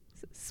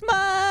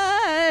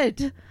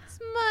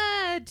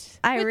Smut.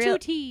 With two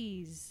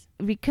T's.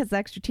 Because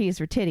extra T is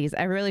for titties.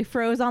 I really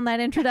froze on that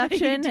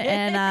introduction,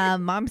 and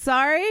I'm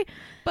sorry.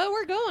 But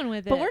we're going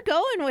with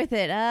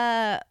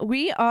it.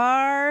 We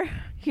are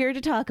here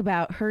to talk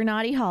about Her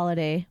Naughty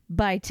Holiday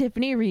by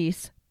Tiffany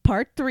Reisz,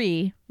 Part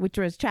 3, which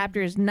was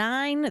chapters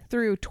 9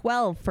 through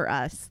 12 for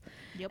us.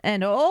 Yep.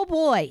 And oh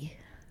boy.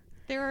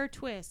 There are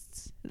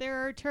twists.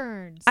 There are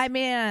turns. I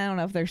mean, I don't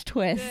know if there's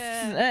twists.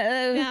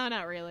 No,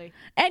 not really.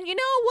 And you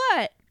know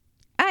what?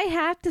 I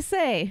have to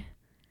say,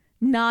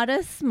 not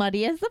as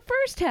smutty as the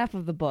first half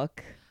of the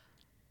book.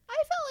 I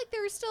felt like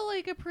there was still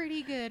like a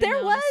pretty good.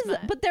 There was, smut.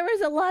 but there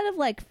was a lot of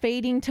like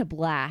fading to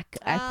black,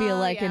 I feel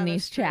like, in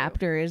these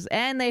chapters.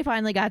 And they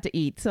finally got to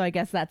eat, so I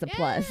guess that's a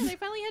plus. They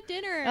finally had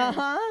dinner.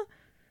 Uh-huh.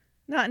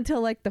 Not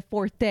until like the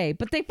 4th day,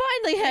 but they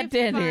finally had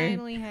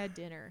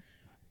dinner.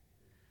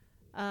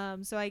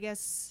 So I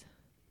guess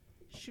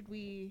should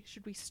we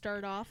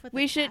start off with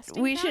we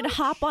should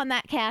hop on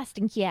that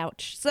casting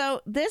couch.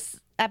 So this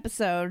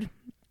episode,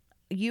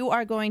 you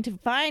are going to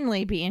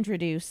finally be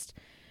introduced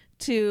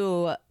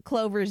to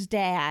Clover's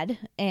dad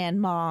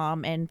and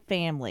mom and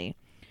family.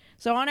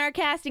 So on our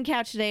casting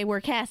couch today,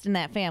 we're casting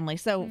that family.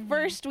 So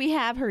first we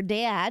have her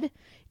dad,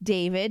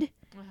 David,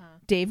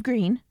 Dave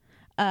Green.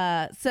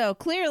 So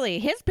clearly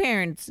his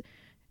parents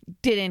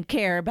didn't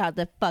care about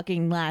the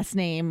fucking last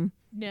name.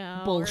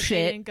 No, bullshit.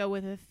 Or they didn't go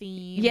with a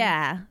theme.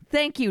 Yeah,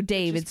 thank you,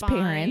 David's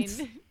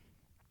parents.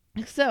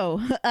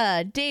 So,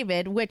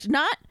 David, which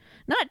not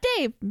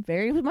Dave,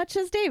 very much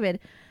as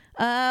David,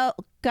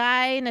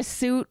 guy in a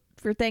suit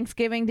for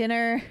Thanksgiving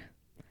dinner,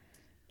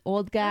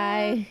 old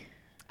guy.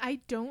 I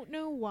don't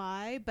know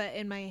why, but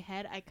in my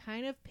head, I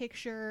kind of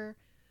picture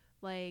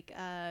like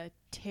a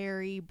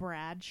Terry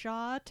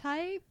Bradshaw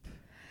type.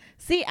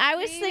 See, I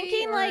was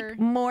thinking like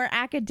more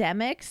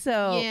academic.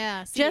 So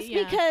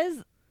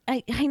because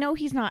I know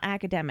he's not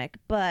academic,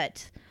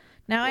 but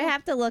now I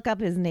have to look up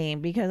his name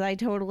because I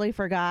totally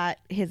forgot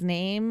his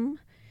name.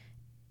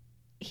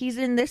 He's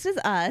in This Is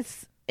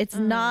Us. It's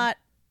not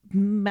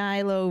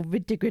Milo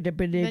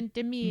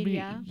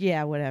Ventimiglia.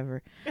 Yeah,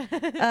 whatever.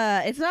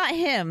 It's not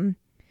him,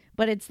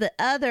 but it's the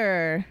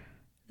other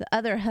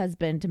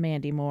husband to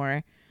Mandy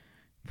Moore,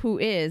 who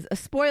is a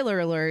spoiler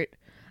alert.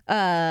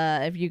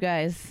 If you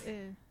guys,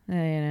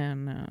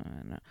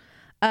 no.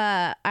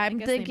 I'm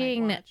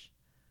thinking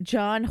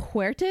John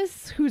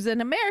Huertas, who's an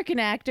American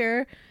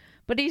actor,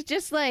 but he's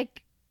just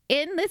like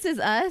in This Is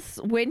Us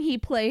when he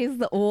plays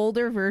the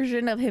older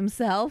version of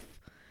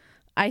himself.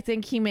 I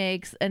think he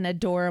makes an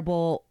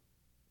adorable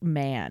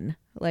man,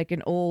 like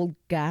an old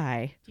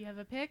guy. Do you have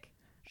a pick?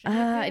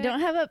 I don't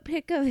have a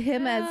pic of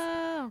him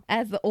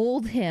as the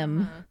old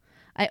him.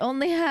 I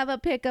only have a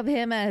pic of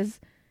him as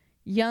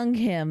young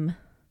him.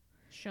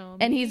 Show me.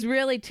 And he's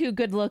really too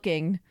good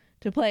looking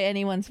to play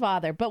anyone's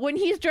father. But when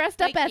he's dressed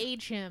like up as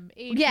age him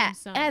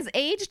as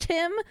aged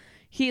him,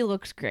 he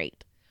looks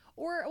great.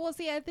 Or well,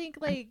 see, I think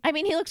like I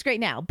mean, he looks great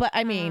now, but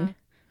I mean,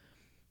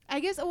 I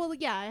guess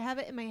I have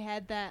it in my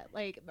head that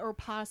like, or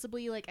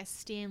possibly like a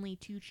Stanley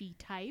Tucci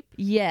type.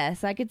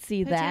 Yes, I could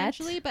see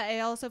potentially, that. But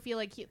I also feel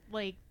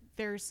like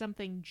there's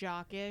something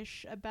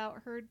jockish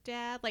about her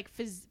dad. Like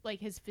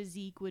his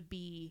physique would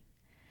be.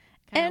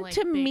 And like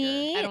to bigger.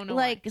 me, I don't know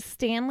like why.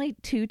 Stanley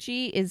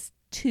Tucci is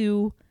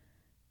too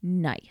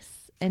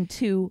nice and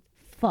too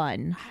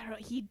fun. I don't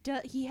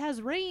know. He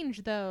has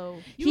range though.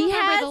 He remember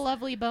has The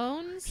Lovely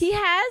Bones? He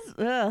has.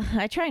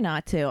 I try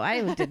not to.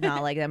 I did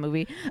not like that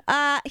movie.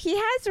 He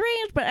has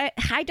range, but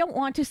I don't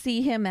want to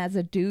see him as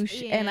a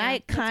douche, and I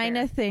kind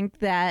of think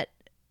that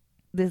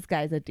this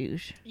guy's a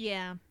douche.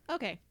 Yeah.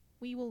 Okay.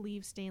 We will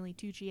leave Stanley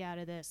Tucci out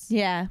of this.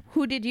 Yeah.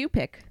 Who did you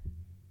pick?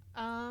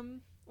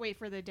 Wait,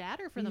 for the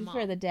dad or for the mom?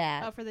 For the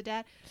dad. Oh, for the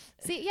dad.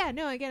 See, yeah,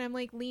 no, again, I'm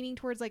like leaning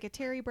towards like a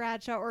Terry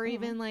Bradshaw or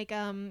even like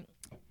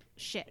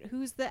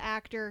who's the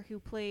actor who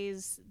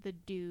plays the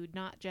dude,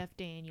 not Jeff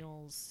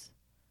Daniels?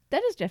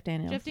 That is Jeff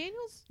Daniels. Jeff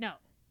Daniels? No.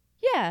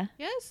 Yeah.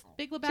 Yes?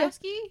 Big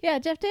Lebowski?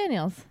 Jeff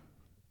Daniels.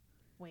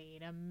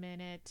 Wait a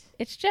minute.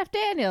 It's Jeff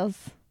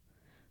Daniels.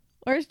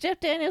 Or is Jeff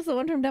Daniels the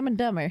one from Dumb and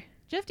Dumber?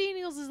 Jeff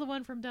Daniels is the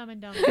one from Dumb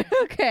and Dumber.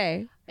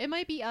 Okay. It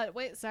might be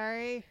wait,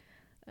 sorry.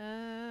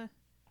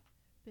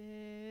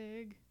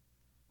 Big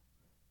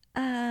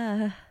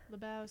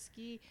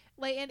Lebowski.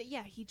 Like, and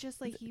yeah, he just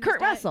like he Kurt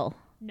Russell.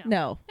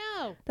 No.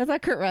 That's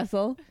not Kurt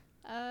Russell.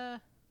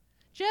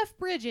 Jeff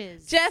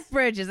Bridges. Jeff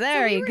Bridges.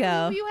 There you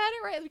go. You had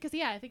it right because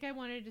I think I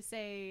wanted to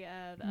say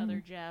the other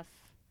Jeff,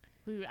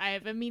 who I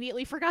have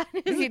immediately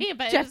forgotten his name,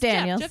 but Jeff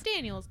Daniels. Jeff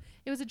Daniels.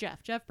 It was a Jeff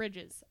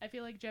Bridges. I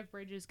feel like Jeff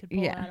Bridges could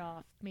pull that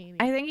off. Maybe.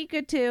 I think he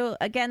could too.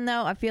 Again,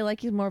 though, I feel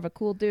like he's more of a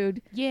cool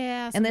dude.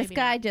 Yeah. So and this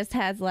guy just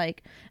has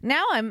like.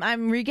 Now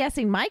I'm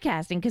re-guessing my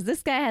casting because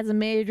this guy has a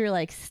major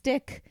like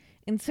stick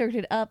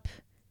inserted up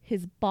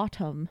his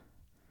bottom.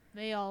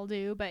 They all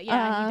do, but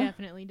yeah, he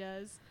definitely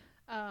does.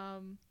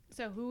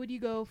 So who would you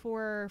go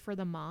for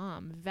the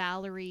mom?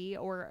 Valerie,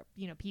 or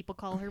people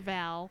call her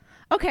Val.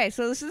 Okay,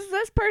 so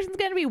this person's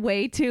gonna be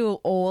way too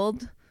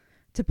old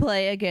to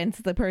play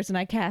against the person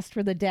I cast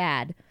for the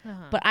dad.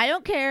 But I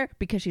don't care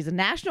because she's a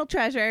national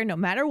treasure. No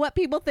matter what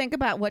people think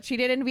about what she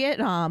did in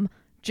Vietnam,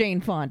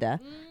 Jane Fonda.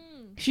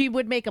 She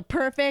would make a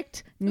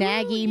perfect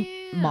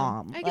naggy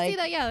mom. I can see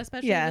that, yeah,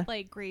 especially with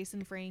like Grace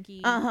and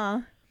Frankie.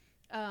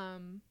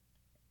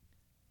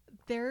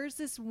 There's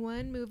this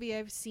one movie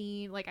I've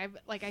seen,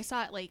 I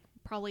saw it like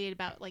probably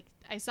about like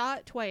I saw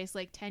it twice,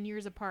 like 10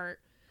 years apart.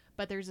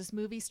 But there's this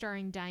movie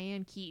starring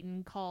Diane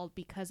Keaton called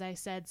Because I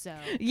Said So.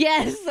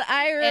 Yes,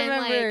 I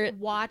remember. And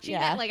watching it,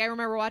 I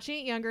remember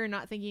watching it younger and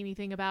not thinking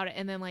anything about it.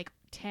 And then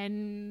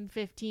 10,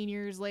 15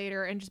 years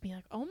later and just being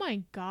like, oh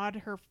my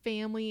God, her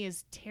family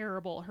is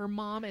terrible. Her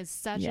mom is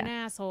such an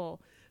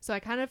asshole. So I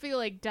kind of feel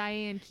like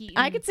Diane Keaton.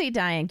 I could see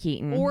Diane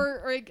Keaton.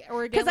 Or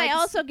because I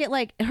also get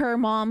her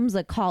mom's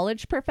a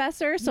college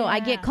professor, so I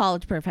get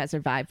college professor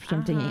vibes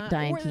from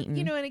Diane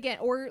Keaton. And again,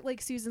 or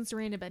Susan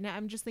Sarandon. But now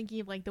I'm just thinking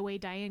of the way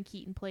Diane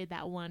Keaton played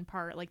that one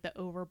part, the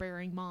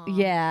overbearing mom.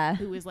 Yeah.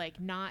 Who was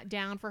not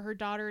down for her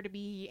daughter to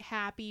be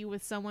happy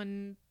with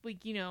someone,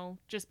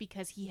 just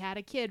because he had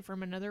a kid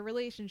from another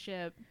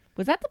relationship.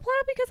 Was that the plot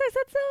Because I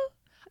Said So?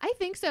 I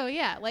think so,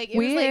 yeah. It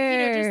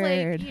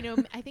Weird.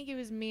 was I think it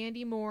was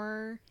Mandy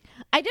Moore.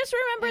 I just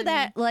remember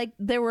that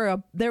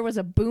there was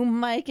a boom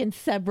mic in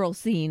several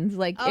scenes.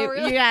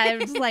 Really? Yeah,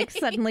 it just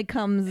suddenly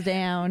comes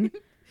down.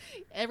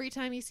 Every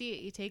time you see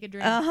it, you take a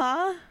drink.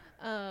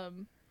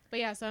 But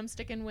yeah, so I'm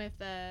sticking with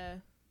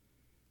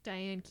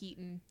Diane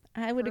Keaton.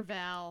 For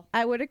Val.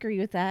 I would agree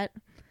with that.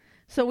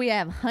 So we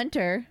have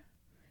Hunter,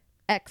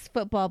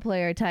 ex-football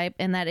player type,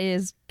 and that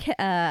is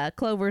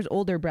Clover's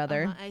older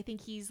brother. I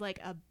think he's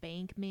a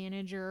bank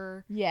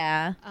manager.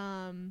 Yeah.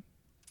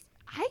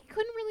 I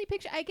couldn't really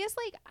picture. I guess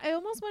I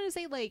almost want to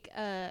say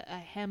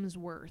a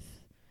Hemsworth,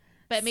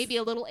 but maybe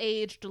a little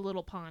aged, a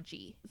little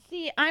paunchy.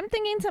 See, I'm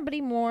thinking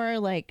somebody more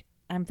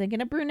I'm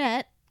thinking a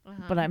brunette,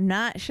 but I'm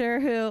not sure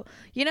who.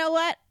 You know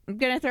what? I'm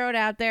gonna throw it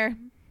out there.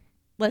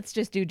 Let's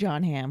just do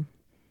John Hamm.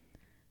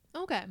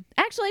 Okay.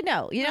 Actually,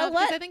 no. You know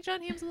what? I think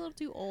John Hamm's a little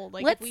too old.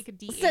 If we could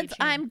de-age since him.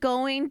 I'm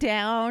going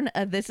down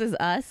This Is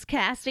Us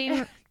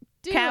casting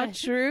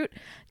couch route,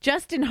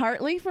 Justin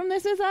Hartley from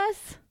This Is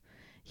Us.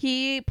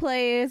 He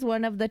plays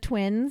one of the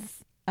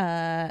twins.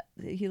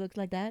 He looks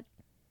like that.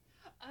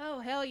 Oh,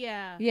 hell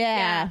yeah.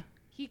 Yeah.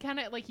 He kind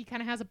of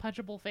has a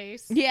punchable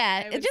face.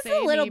 Yeah, just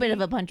a little bit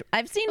of a punch.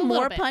 I've seen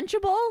more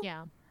punchable.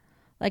 Yeah.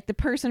 The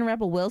person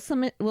Rebel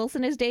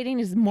Wilson is dating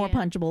is more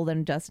punchable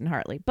than Justin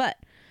Hartley, but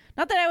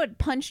not that I would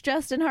punch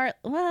Justin Hartley.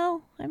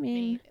 Well, I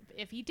mean,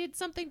 if he did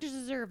something to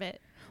deserve it.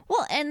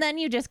 Well, and then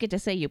you just get to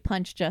say you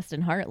punched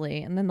Justin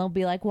Hartley, and then they'll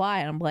be like,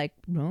 "Why?" And I'm like,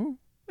 "No."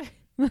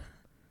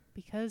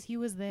 Because he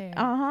was there.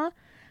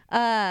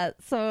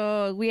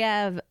 So we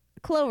have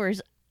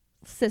Clover's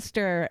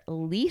sister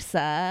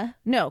Lisa.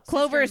 No,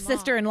 Clover's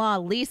sister-in-law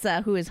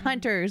Lisa, who is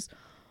Hunter's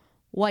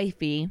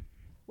wifey.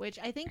 Which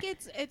I think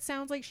it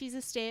sounds like she's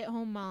a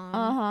stay-at-home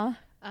mom.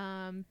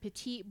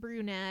 Petite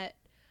brunette.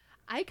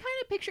 I kind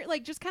of picture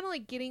just kind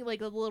of getting a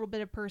little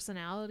bit of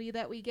personality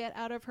that we get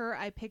out of her.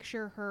 I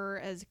picture her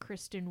as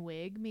Kristen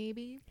Wiig,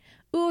 maybe.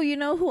 Ooh, you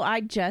know who I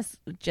just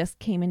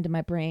came into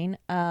my brain?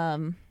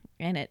 And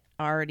it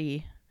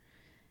already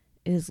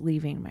is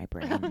leaving my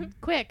brain.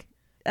 Quick.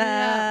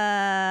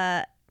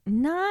 Not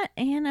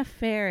Anna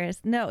Faris.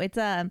 No, it's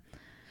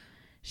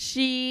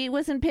she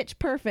was in Pitch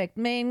Perfect,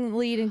 main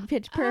lead in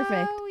Pitch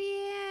Perfect. Oh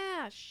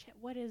yeah. Shit,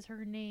 what is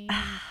her name?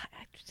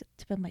 Just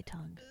tip of my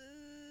tongue.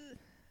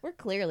 We're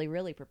clearly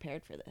really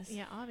prepared for this.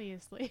 Yeah,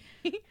 obviously.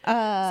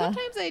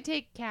 Sometimes I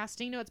take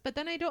casting notes, but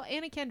then I don't.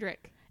 Anna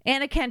Kendrick.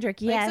 Anna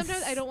Kendrick, yes.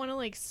 Sometimes I don't want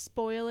to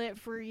spoil it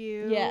for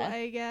you,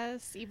 I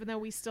guess, even though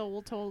we still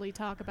will totally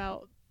talk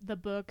about the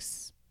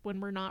books when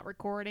we're not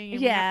recording,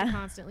 and we have to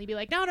constantly be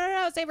like, no,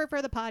 save her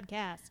for the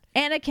podcast.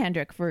 Anna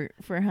Kendrick for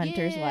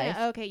Hunter's wife.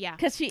 Okay, yeah.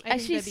 Because she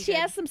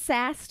has some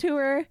sass to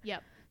her.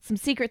 Yep. Some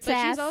secret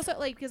sass. But she's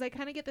also because I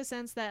kind of get the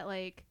sense that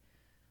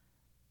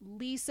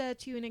Lisa,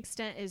 to an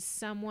extent, is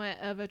somewhat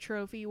of a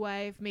trophy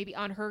wife, maybe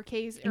on her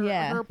case or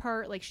her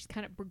part. She's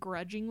kind of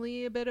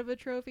begrudgingly a bit of a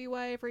trophy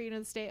wife, or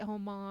the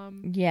stay-at-home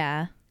mom.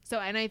 Yeah. So,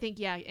 and I think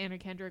Anna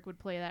Kendrick would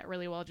play that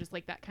really well, just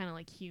that kind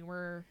of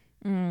humor.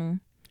 And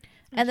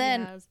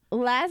then,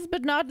 last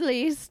but not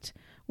least,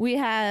 we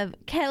have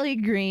Kelly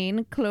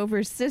Green,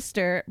 Clover's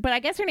sister, but I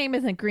guess her name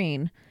isn't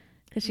Green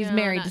because she's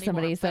married to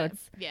somebody. So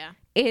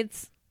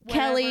it's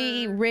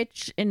Kelly,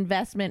 rich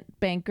investment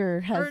banker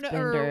husband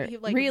or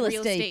real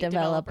estate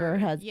developer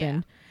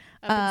husband.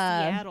 Up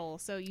in Seattle,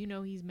 so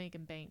he's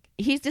making bank.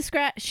 She's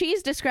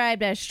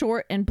described as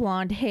short and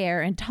blonde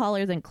hair and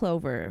taller than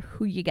Clover.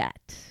 Who you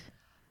got?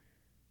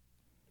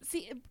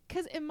 See,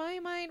 because in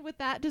my mind, with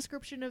that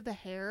description of the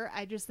hair,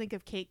 I just think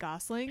of Kate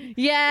Gosling.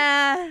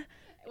 Yeah,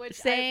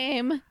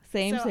 same.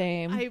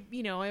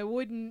 I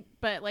wouldn't,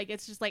 but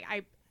it's just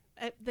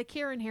the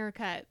Karen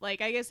haircut. I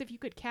guess if you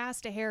could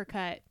cast a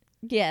haircut.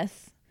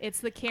 Yes.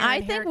 It's the Karen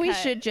haircut. I think we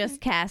should just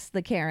cast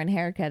the Karen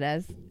haircut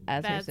as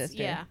her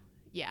sister.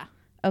 Yeah.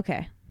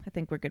 Okay. I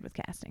think we're good with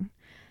casting.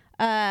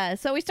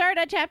 So we start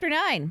at chapter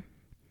 9.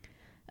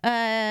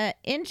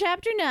 In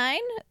chapter 9,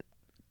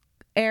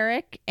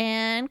 Eric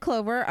and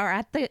Clover are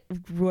at the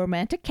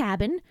romantic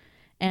cabin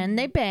and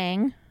they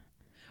bang.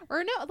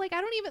 Or no, like,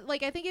 I don't even,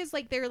 like, I think it's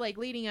like they're like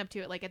leading up to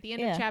it. Like at the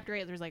end of chapter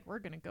 8, there's like, we're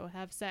going to go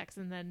have sex.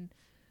 And then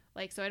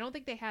like, so I don't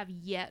think they have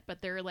yet,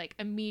 but they're like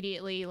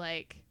immediately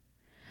like,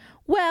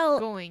 well,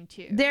 going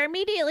to. They're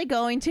immediately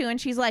going to. And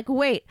she's like,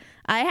 wait,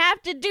 I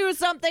have to do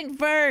something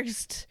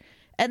first.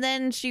 And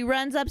then she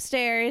runs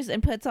upstairs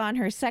and puts on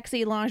her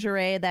sexy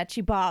lingerie that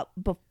she bought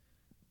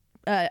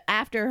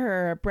after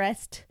her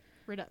breast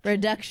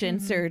reduction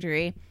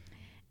surgery.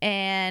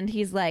 And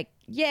he's like,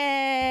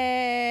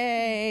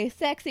 yay,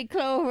 sexy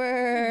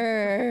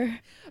Clover.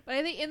 But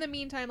I think in the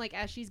meantime, like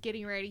as she's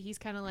getting ready, he's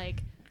kind of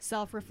like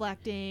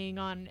self-reflecting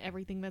on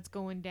everything that's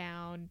going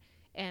down.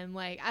 And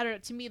like, I don't know,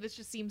 to me this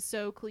just seems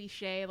so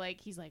cliche.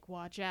 Like he's like,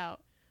 watch out,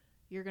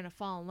 you're gonna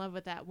fall in love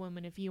with that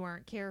woman if you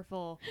aren't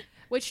careful.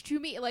 Which to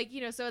me, like,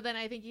 you know, so then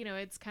I think, you know,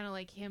 it's kind of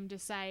like him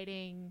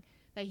deciding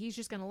that he's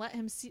just gonna let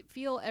him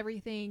feel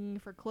everything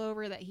for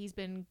Clover that he's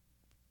been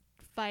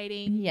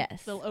fighting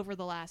over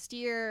the last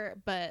year,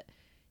 but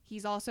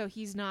he's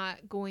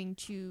not going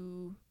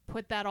to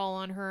put that all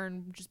on her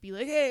and just be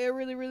like, hey, I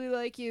really, really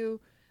like you.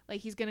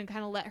 Like he's gonna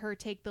kind of let her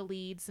take the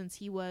lead since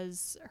he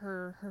was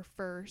her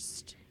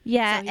first.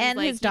 Yeah, so and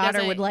like, his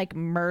daughter would like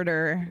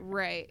murder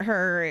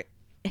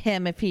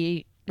him if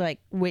he like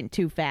went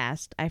too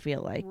fast, I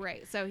feel like.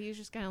 Right. So he's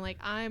just kind of like,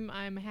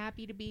 I'm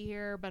happy to be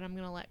here, but I'm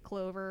gonna let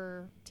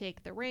Clover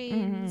take the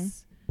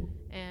reins,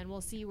 and we'll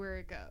see where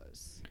it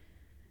goes.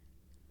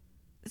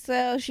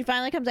 So she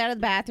finally comes out of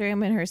the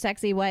bathroom in her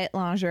sexy white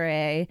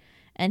lingerie,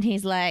 and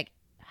he's like,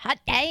 hot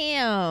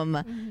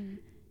damn.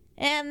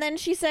 And then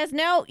she says,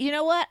 no, you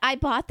know what? I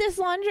bought this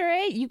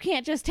lingerie. You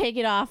can't just take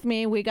it off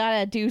me. We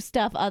gotta do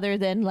stuff other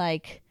than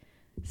like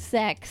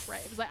sex.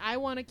 Right. It's like, I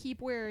want to keep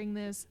wearing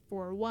this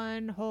for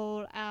 1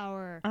 whole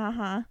hour.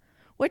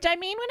 Which, I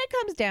mean, when it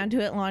comes down to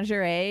it,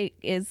 lingerie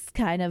is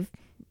kind of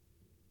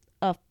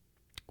a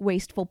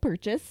wasteful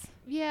purchase.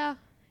 Yeah.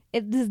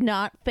 It does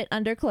not fit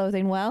under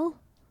clothing well.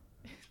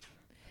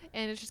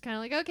 And it's just kind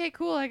of like, okay,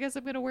 cool. I guess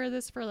I'm going to wear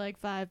this for like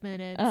 5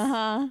 minutes.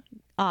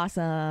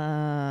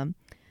 Awesome.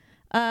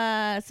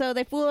 So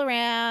they fool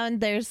around.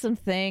 There's some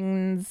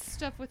things.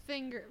 Stuff with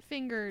fingers.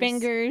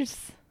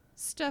 Fingers.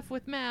 Stuff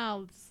with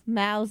mouths.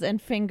 Mouths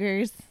and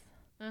fingers.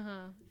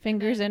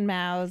 Fingers and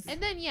mouths.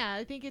 And then, yeah,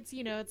 I think it's,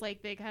 you know, it's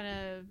like they kind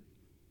of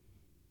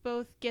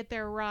both get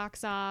their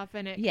rocks off,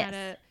 and it kind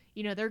of,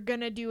 you know, they're going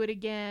to do it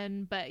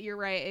again. But you're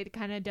right. It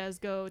kind of does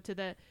go to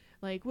the,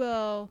 like,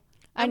 well,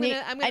 I'm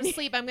gonna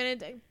sleep. I'm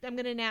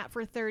gonna nap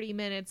for 30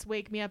 minutes.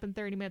 Wake me up in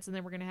 30 minutes, and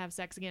then we're gonna have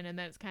sex again. And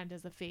then it's kind of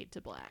does the fade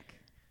to black.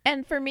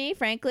 And for me,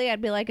 frankly,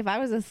 I'd be like, if I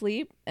was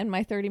asleep and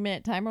my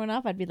 30-minute timer went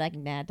off, I'd be like,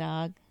 nah,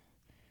 dog.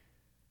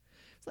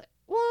 It's like,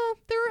 well,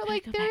 they're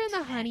in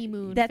the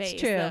honeymoon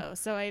phase, true. Though,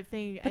 so I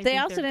think. But they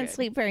also didn't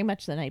sleep very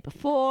much the night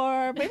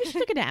before. Maybe she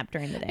took a nap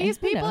during the day. These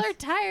people are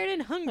tired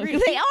and hungry.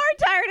 They are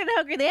tired and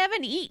hungry. They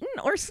haven't eaten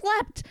or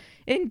slept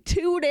in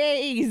 2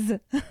 days.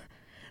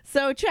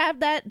 So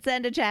that's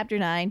end of chapter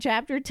 9.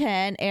 Chapter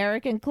 10,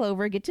 Eric and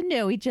Clover get to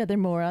know each other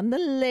more on the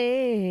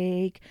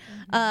lake.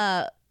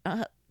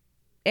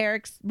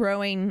 Eric's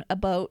rowing a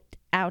boat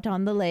out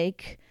on the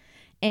lake.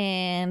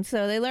 And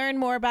so they learn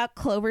more about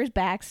Clover's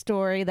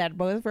backstory, that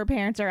both of her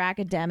parents are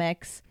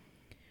academics.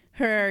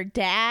 Her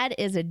dad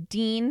is a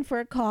dean for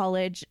a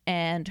college,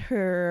 and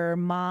her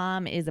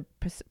mom is a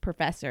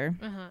professor.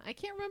 I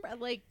can't remember.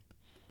 Like,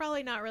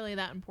 probably not really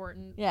that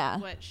important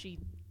what she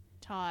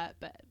taught,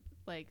 but...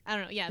 Like, I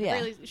don't know. Yeah,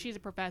 really, she's a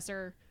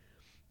professor.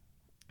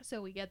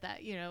 So we get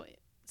that, you know,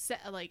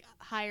 like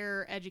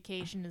higher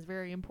education is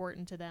very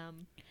important to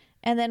them.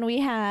 And then we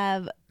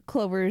have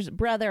Clover's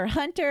brother,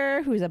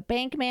 Hunter, who's a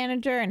bank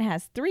manager and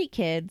has 3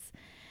 kids.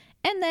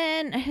 And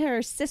then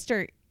her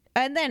sister.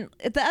 And then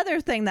the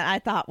other thing that I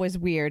thought was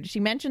weird, she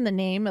mentioned the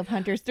name of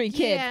Hunter's 3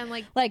 kids. Yeah, and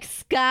like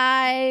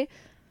Sky...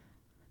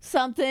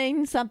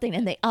 something,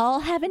 and they all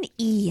have an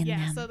E in them.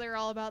 Yeah, so they're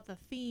all about the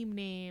theme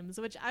names,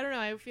 which I don't know.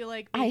 I feel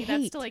like maybe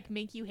that's to like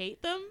make you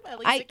hate them. At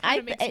least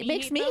it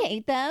makes me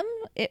hate them.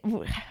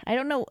 I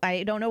don't know.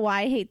 I don't know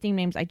why I hate theme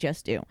names. I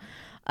just do.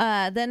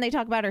 Then they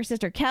talk about her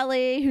sister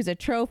Kelly, who's a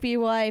trophy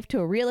wife to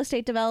a real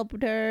estate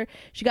developer.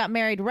 She got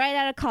married right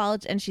out of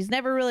college, and she's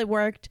never really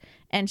worked.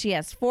 And she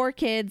has 4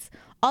 kids.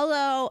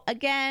 Although,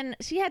 again,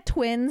 she had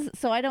twins,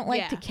 so I don't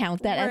like to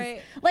count that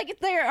as... Like,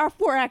 there are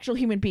 4 actual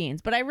human beings,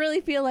 but I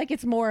really feel like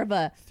it's more of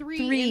a...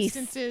 3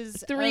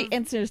 instances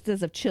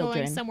of children.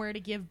 Going somewhere to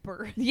give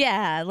birth.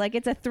 Yeah, like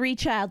it's a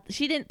 3-child...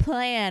 She didn't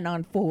plan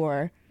on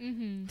 4.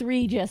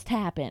 3 just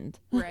happened.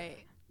 Right.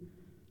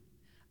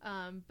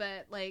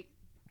 But, like...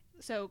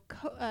 So,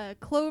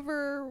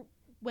 Clover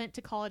went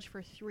to college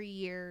for 3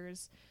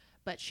 years...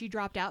 But she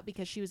dropped out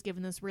because she was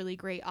given this really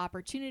great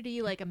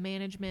opportunity, like a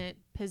management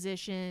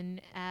position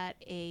at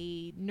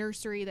a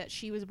nursery that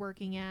she was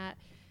working at.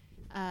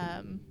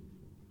 I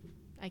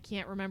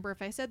can't remember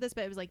if I said this,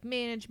 but it was like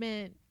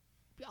management.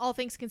 All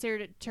things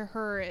considered, to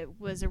her, it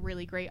was a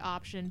really great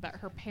option. But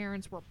her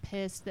parents were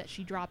pissed that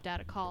she dropped out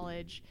of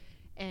college.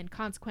 And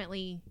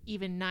consequently,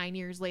 even 9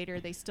 years later,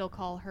 they still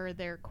call her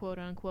their quote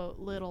unquote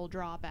little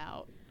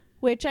dropout.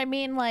 Which, I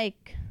mean,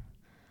 like,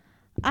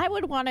 I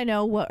would want to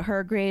know what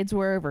her grades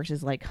were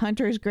versus like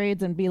Hunter's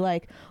grades and be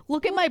like,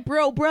 look at my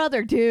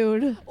brother,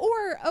 dude.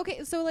 Or,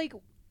 okay, so like,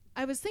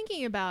 I was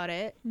thinking about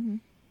it. Mm-hmm.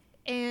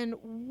 And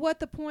what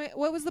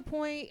was the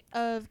point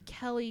of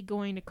Kelly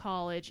going to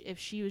college if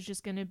she was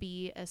just going to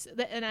be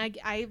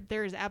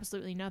there's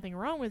absolutely nothing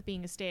wrong with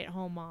being a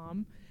stay-at-home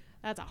mom.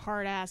 That's a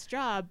hard-ass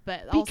job,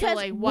 but because also,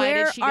 like, why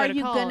did she go to college?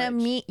 Where are you going to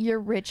meet your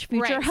rich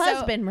future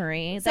husband,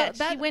 Marie?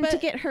 She went to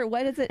get her,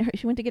 what is it?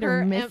 She went to get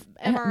her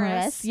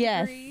MRS.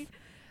 Yes. Degree.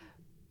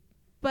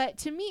 But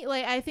to me,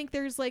 like, I think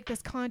there's, like,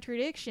 this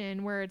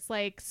contradiction where it's,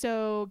 like,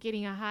 so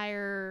getting a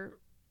higher,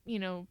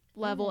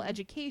 level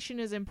education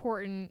is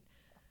important.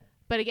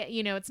 But again,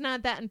 it's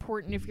not that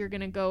important if you're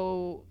going to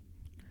go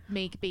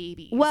make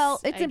babies.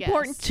 Well, it's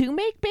important to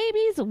make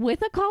babies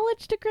with a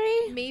college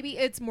degree. Maybe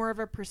it's more of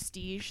a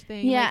prestige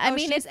thing. Yeah, like, I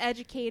mean, she's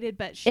educated,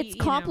 but it's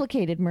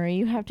complicated, Marie.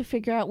 You have to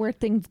figure out where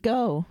things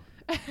go.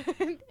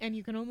 And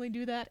you can only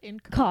do that in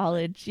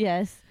college.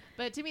 Yes.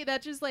 But to me,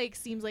 that just like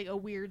seems like a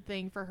weird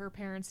thing for her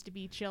parents to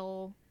be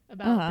chill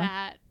about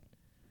that.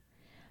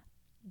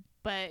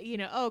 But,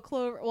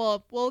 Clover,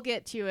 well, we'll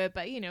get to it,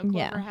 but,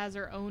 Clover has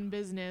her own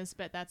business,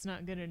 but that's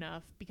not good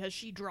enough because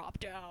she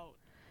dropped out.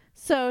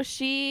 So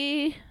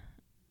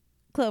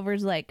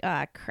Clover's like,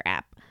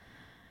 crap.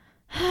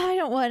 I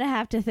don't want to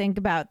have to think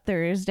about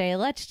Thursday.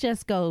 Let's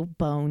just go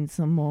bone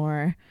some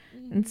more.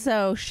 Mm-hmm. And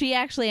so she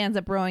actually ends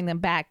up rowing them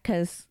back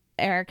because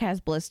Eric has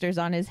blisters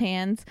on his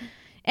hands.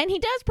 And he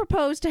does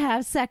propose to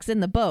have sex in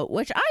the boat,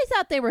 which I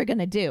thought they were going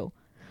to do.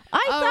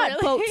 I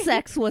thought boat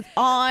sex was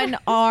on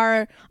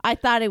I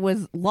thought it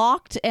was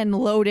locked and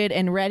loaded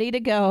and ready to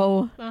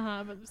go.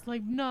 But it was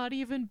like not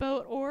even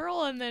boat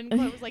oral. And then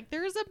Chloe was like,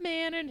 there's a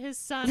man and his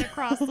son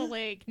across the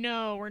lake.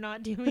 No, we're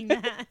not doing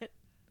that.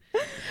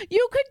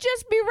 You could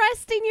just be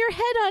resting your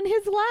head on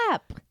his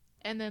lap.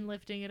 And then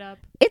lifting it up.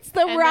 It's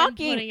the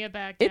rocking. Putting it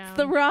back down. It's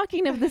the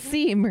rocking of the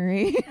sea,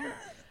 Marie.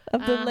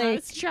 Of the lake.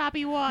 It's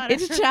choppy water.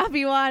 It's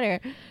choppy water.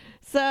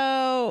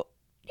 So...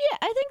 yeah,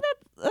 I think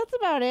that's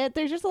about it.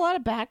 There's just a lot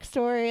of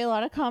backstory, a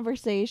lot of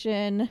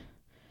conversation.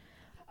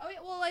 Oh,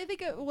 well, I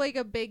think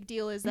a big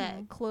deal is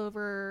that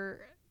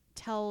Clover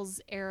tells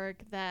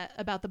Eric that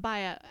about the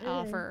buyout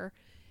offer,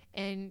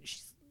 and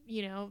she's,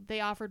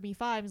 they offered me $5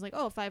 million. He's like,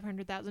 oh,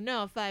 500,000.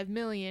 No, $5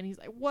 million. He's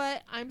like,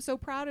 what? I'm so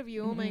proud of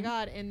you. Oh my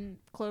God. And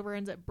Clover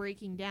ends up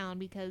breaking down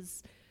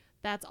because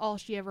that's all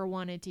she ever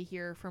wanted to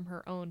hear from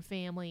her own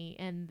family,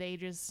 and they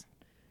just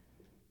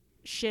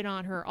shit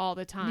on her all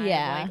the time.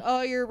 Yeah. Like,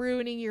 oh, you're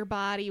ruining your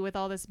body with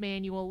all this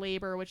manual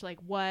labor, which, like,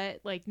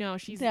 what? Like, no,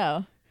 she's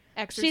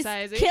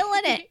exercising. She's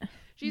killing it.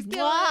 She's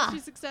killing it.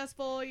 She's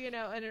successful,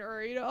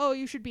 oh,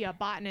 you should be a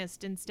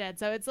botanist instead.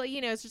 So it's like,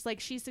 it's just like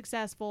she's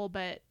successful,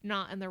 but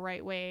not in the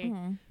right way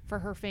for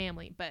her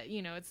family. But,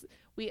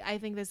 I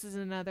think this is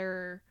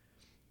another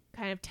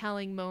kind of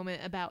telling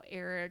moment about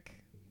Eric.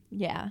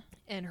 Yeah.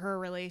 And her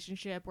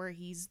relationship where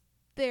he's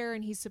there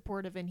and he's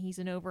supportive and he's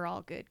an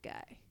overall good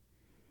guy.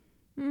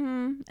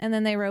 Mm-hmm. And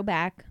then they row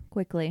back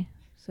quickly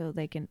so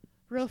they can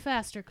row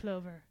faster,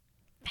 Clover.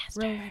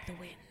 Faster. Row like the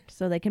wind.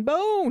 So they can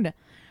bone.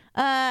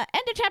 End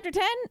of chapter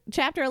 10,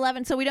 chapter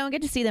 11. So we don't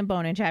get to see them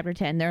bone in chapter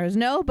 10. There is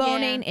no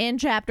boning in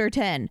chapter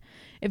 10.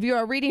 If you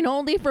are reading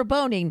only for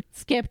boning,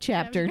 skip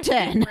chapter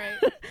 10.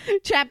 Right.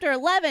 Chapter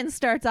 11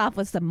 starts off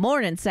with some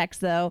morning sex,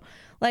 though.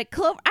 Like,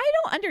 Clover, I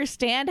don't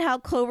understand how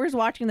Clover's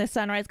watching the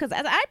sunrise, because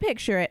as I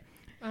picture it,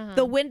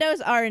 the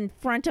windows are in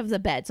front of the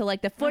bed. So,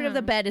 like, the foot of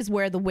the bed is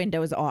where the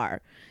windows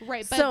are.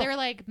 Right, but they're,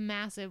 like,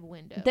 massive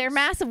windows. They're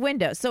massive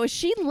windows. So is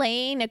she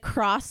laying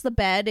across the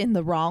bed in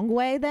the wrong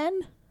way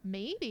then?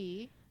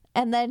 Maybe.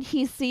 And then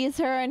he sees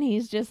her and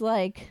he's just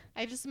like...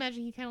 I just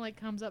imagine he kind of, like,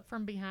 comes up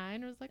from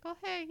behind and was like, oh,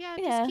 hey,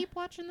 just keep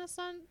watching the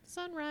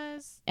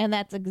sunrise. And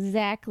that's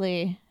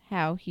exactly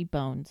how he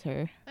bones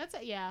her. That's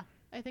it, yeah.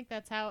 I think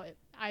that's how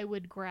I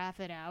would graph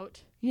it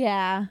out.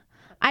 Yeah.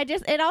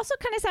 It also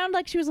kind of sounded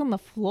like she was on the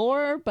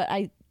floor, but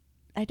I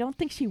don't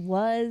think she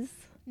was.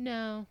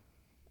 No.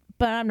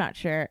 But I'm not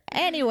sure.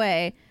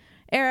 Anyway,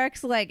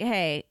 Eric's like,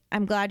 hey,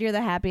 I'm glad you're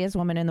the happiest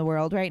woman in the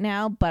world right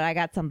now, but I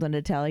got something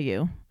to tell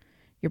you.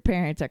 Your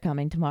parents are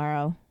coming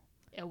tomorrow.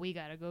 Yeah, we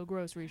gotta go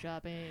grocery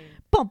shopping.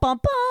 Bum,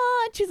 bum,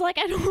 bum. She's like,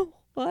 I don't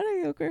want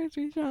to go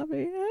grocery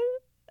shopping.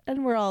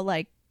 And we're all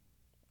like,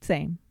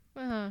 same.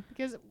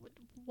 Because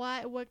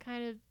what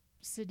kind of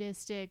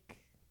sadistic...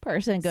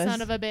 person goes,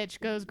 son of a bitch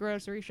goes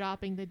grocery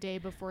shopping the day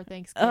before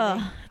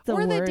Thanksgiving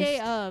or the day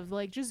of?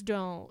 Like, just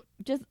don't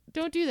do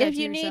that. If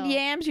you need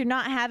yams, you're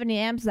not having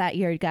yams that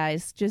year,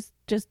 guys. Just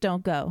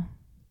don't go.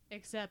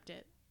 Accept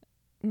it.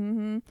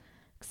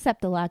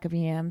 Accept the lack of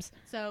yams.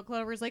 So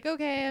Clover's like,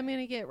 okay, I'm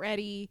gonna get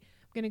ready.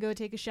 I'm gonna go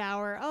take a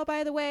shower. Oh,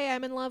 by the way,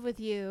 I'm in love with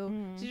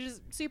you. She's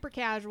just super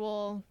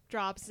casual,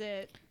 drops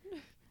it.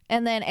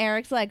 And then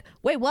Eric's like,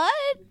 wait, what?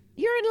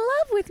 You're in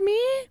love with me?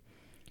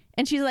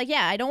 And she's like,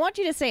 yeah, I don't want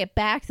you to say it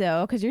back,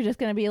 though, because you're just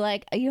going to be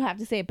like, you have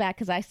to say it back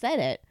because I said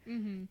it.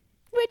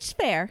 Which is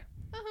fair.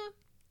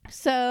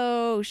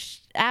 So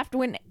after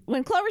when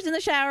Clover's in the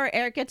shower,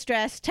 Eric gets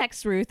dressed,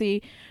 texts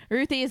Ruthie.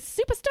 Ruthie is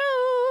super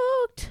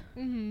stoked.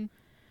 Mm-hmm.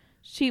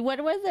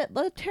 What was it,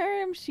 the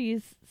term?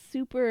 She's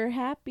super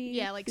happy.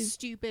 Yeah, like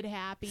stupid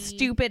happy.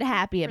 Stupid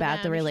happy about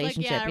them. the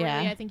relationship. Like, yeah,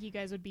 really, I think you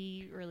guys would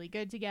be really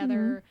good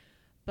together.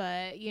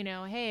 But, you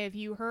know, hey, if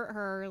you hurt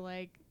her,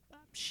 like,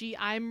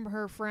 I'm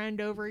her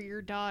friend over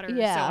your daughter.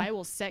 Yeah. So I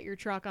will set your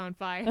truck on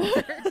fire.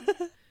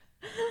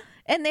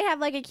 And they have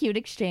like a cute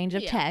exchange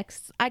of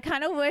texts. I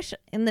kind of wish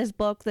in this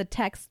book the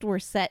texts were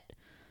set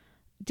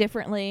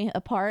differently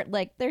apart.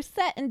 Like they're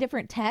set in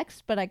different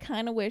texts, but I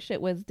kind of wish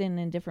it was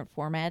in different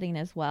formatting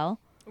as well.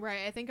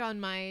 Right. I think on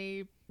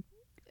my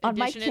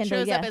Kindle, it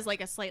shows up as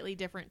like a slightly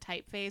different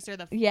typeface, or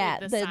the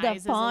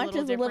size font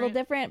is a little different.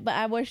 different, but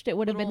I wished it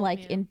would have been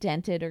like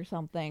indented or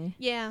something.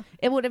 Yeah.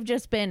 It would have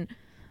just been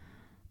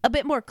a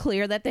bit more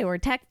clear that they were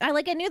text. I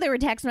knew they were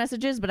text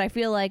messages, but I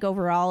feel like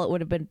overall it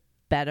would have been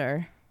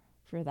better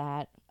for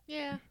that.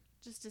 Yeah.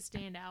 Just to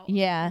stand out a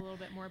little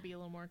bit more, be a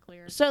little more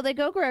clear. So they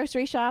go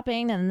grocery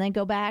shopping and then they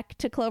go back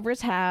to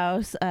Clover's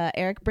house.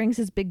 Eric brings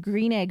his big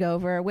green egg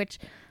over, which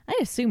I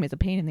assume is a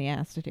pain in the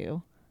ass to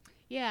do.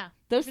 Yeah.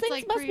 Those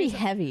things must be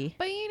heavy.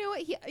 But you know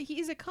what?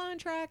 He's a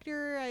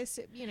contractor.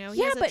 He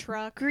has a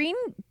truck.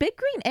 Big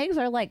green eggs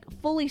are like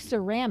fully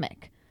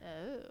ceramic.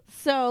 Oh.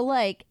 So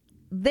like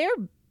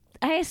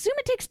I assume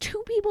it takes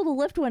two people to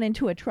lift one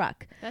into a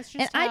truck. That's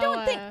just and I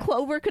don't think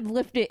Clover could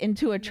lift it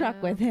into a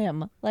truck with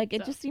him. Like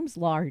it just seems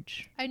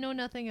large. I know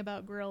nothing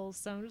about grills,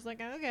 so I'm just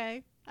like,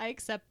 okay, I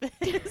accept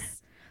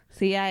this.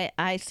 See,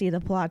 I see the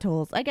plot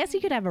holes. I guess he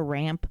could have a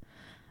ramp.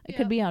 It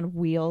could be on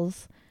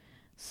wheels.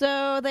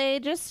 So they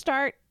just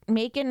start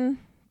making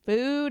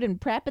food and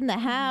prepping the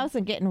house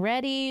and getting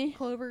ready.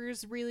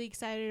 Clover's really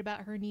excited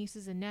about her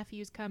nieces and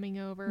nephews coming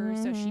over,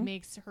 so she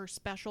makes her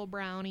special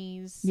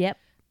brownies. Yep.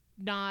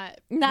 Not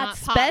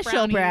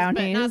special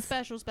brownies. Not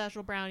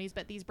special brownies,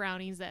 but these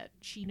brownies that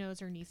she knows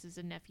her nieces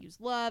and nephews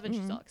love, and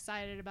she's all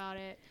excited about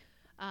it.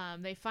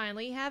 They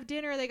finally have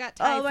dinner. They got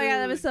Thai food. Oh my God,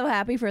 I was so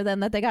happy for them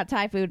that they got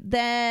Thai food.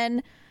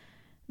 Then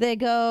they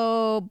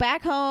go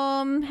back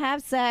home,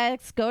 have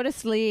sex, go to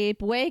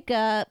sleep, wake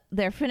up.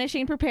 They're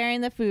finishing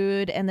preparing the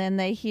food, and then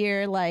they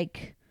hear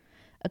like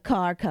a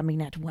car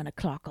coming at 1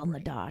 o'clock on the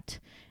dot,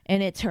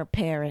 and it's her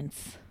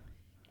parents.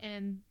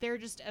 And they're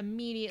just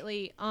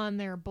immediately on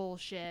their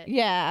bullshit.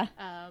 Yeah.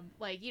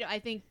 I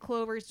think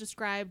Clover's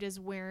described as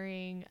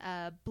wearing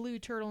a blue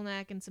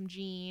turtleneck and some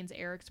jeans.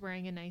 Eric's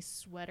wearing a nice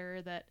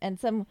sweater that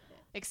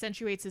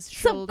accentuates his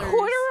shoulders. Some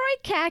corduroy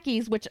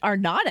khakis, which are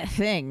not a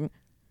thing.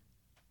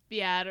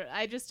 Yeah,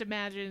 I just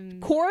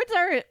imagine cords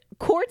are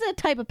a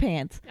type of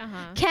pants.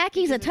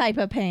 Khakis a type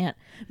of pant.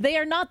 They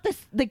are not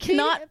this. They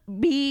cannot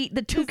be.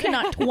 The two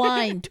cannot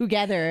twine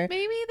together.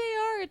 Maybe they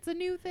are. It's a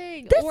new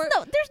thing. There's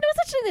no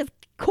such thing as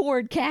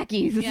cord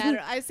khakis.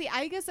 Yeah, I see.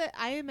 I guess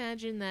I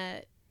imagine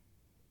that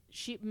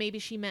she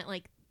meant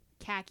like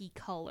khaki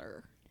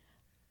color.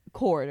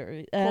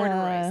 Corduroys.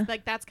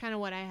 Like that's kind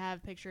of what I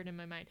have pictured in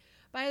my mind.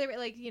 By the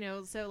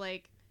way, so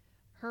like.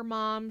 Her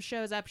mom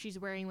shows up. She's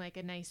wearing like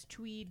a nice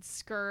tweed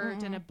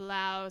skirt and a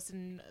blouse,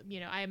 and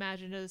I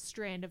imagine a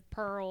strand of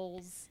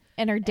pearls.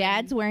 And her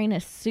dad's wearing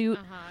a suit.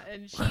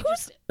 And she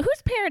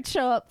whose parents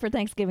show up for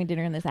Thanksgiving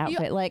dinner in this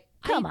outfit?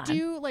 Come on.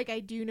 I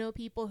do know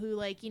people who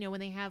when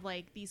they have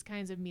like these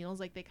kinds of meals,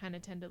 like they kind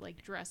of tend to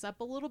like dress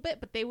up a little bit,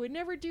 but they would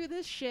never do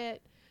this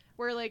shit.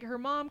 Where like her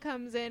mom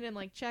comes in and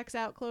like checks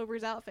out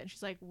Clover's outfit, and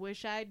she's like,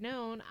 "Wish I'd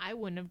known. I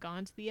wouldn't have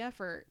gone to the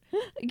effort."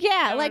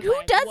 Yeah, like who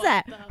does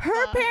that?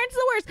 Her parents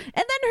the worst, and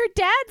then her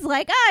dad's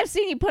like, "I've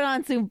seen you put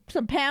on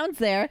some pounds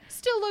there.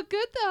 Still look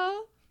good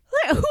though."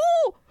 Like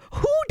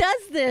who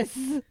does this?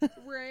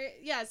 Right?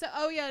 Yeah. So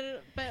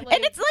but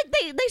and it's like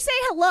they say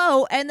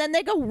hello, and then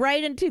they go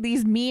right into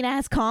these mean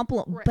ass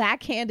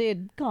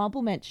backhanded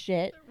compliment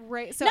shit.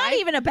 Right. So not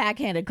even a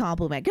backhanded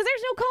compliment, because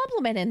there's no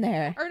compliment in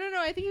there. Or no.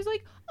 I think he's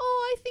like,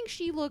 "Oh, I think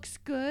she looks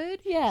good.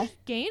 Yeah, she's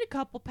gained a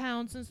couple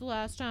pounds since the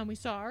last time we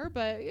saw her,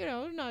 but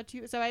not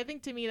too." So I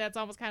think to me that's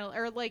almost kind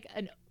of like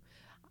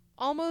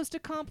almost a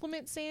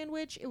compliment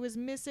sandwich. It was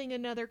missing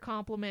another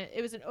compliment.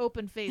 It was an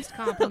open-faced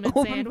compliment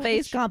sandwich.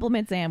 Open-faced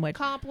compliment sandwich.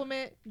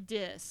 Compliment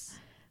diss.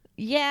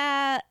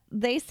 Yeah,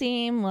 they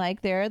seem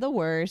like they're the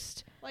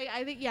worst. Like,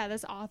 I think,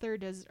 this author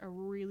does a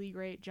really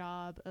great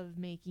job of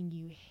making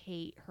you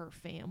hate her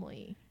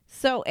family.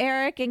 So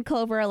Eric and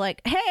Clover are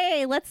like,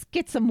 "Hey, let's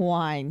get some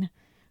wine.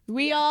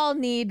 We all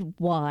need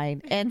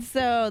wine." And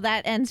so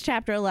that ends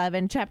chapter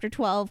 11. Chapter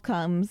 12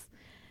 comes.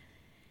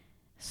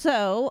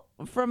 So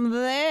from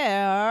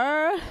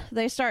there,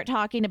 they start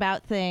talking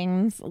about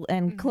things,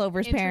 and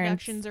Clover's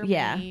parents are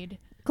made.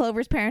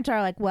 Clover's parents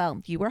are like,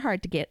 "Well, you were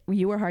hard to get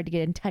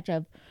in touch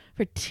of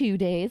for 2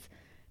 days."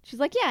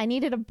 She's like, "Yeah, I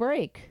needed a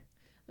break."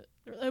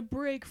 A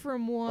break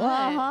from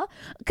what?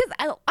 Because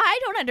I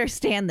don't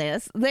understand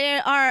this. They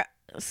are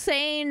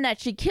saying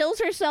that she kills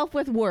herself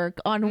with work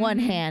on one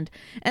hand,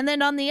 and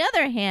then on the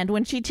other hand,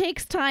 when she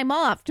takes time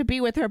off to be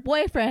with her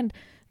boyfriend,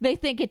 they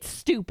think it's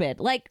stupid.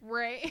 Like,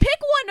 right. pick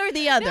one or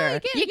the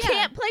other. You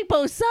can't play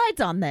both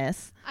sides on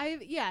this.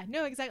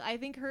 Exactly. I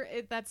think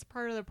that's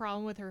part of the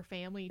problem with her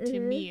family to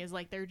me is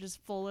like they're just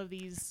full of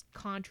these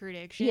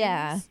contradictions.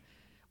 Yeah.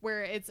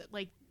 Where it's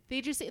like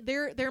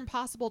they're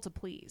impossible to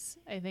please,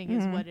 I think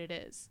is what it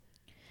is.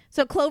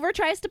 So Clover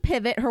tries to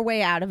pivot her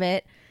way out of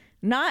it.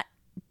 Not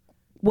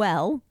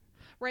well.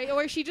 Right,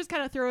 or she just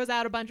kind of throws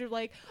out a bunch of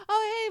like,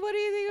 oh, hey, what do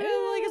you think?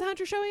 Like, is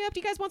Hunter showing up?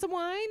 Do you guys want some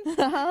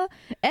wine?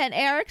 And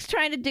Eric's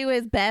trying to do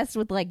his best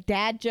with like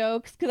dad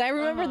jokes. Because I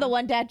remember the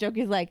one dad joke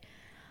is like,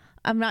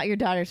 I'm not your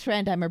daughter's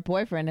friend. I'm her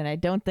boyfriend. And I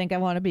don't think I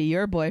want to be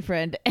your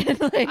boyfriend. And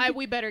like,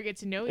 we better get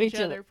to know each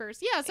other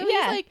first. Yeah, so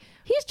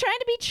he's trying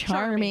to be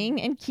charming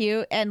and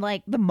cute. And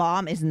like the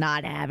mom is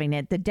not having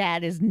it. The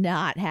dad is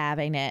not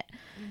having it.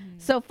 Mm-hmm.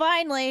 So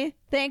finally,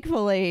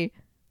 thankfully,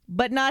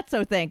 but not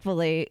so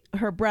thankfully,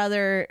 her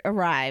brother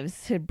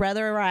arrives. Her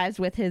brother arrives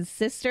with his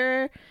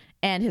sister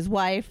and his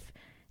wife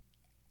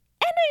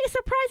and a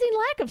surprising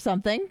lack of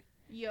something.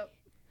 Yep.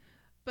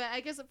 But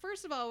I guess,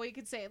 first of all, we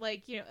could say,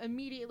 like,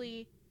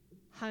 immediately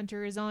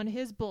Hunter is on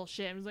his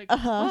bullshit. He's like,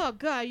 oh,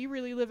 God, you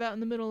really live out in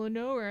the middle of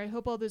nowhere. I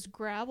hope all this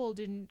gravel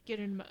didn't get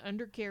in my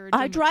undercarriage.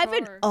 I drive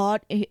an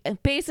Audi.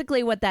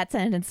 Basically, what that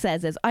sentence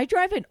says is, I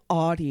drive an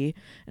Audi,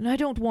 and I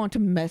don't want to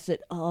mess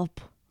it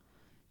up.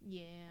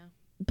 Yeah.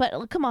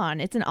 But come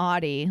on, it's an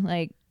Audi.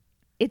 Like,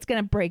 it's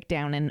going to break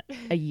down in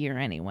a year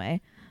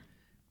anyway.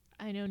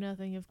 I know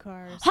nothing of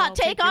cars. Hot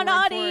take on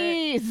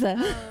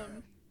Audis!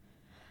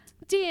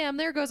 Damn,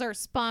 there goes our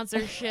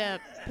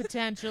sponsorship,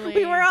 potentially.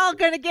 We were all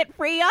going to get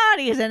free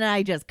Audis, and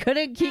I just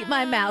couldn't keep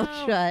my mouth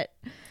shut.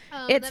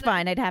 It's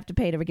fine. I'd have to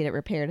pay to get it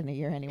repaired in a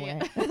year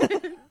anyway.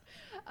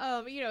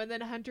 Yeah. And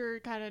then Hunter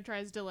kind of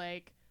tries to,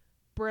 like,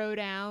 bro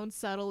down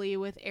subtly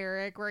with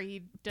Eric, where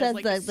he does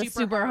like the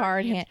super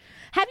hard hand.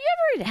 Have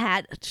you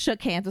ever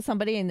shook hands with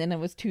somebody and then it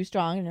was too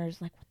strong and you're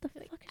just like, what the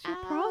fuck is your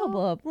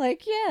problem?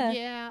 Like,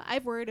 yeah,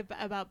 I've worried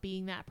about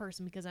being that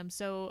person because I'm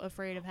so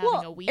afraid of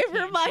having a weak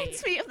handshake. It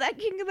reminds me of that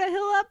King of the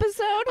Hill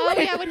episode. Oh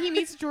yeah, when he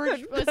meets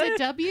George, was it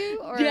W?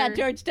 Or? Yeah,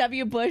 George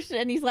W. Bush,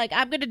 and he's like,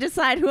 I'm going to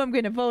decide who I'm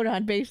going to vote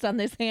on based on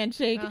this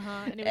handshake.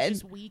 And it was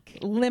just weak,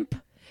 limp.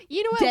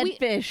 You know what? Dead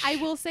fish. I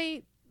will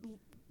say,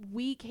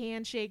 weak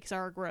handshakes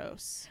are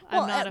gross.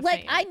 I'm not a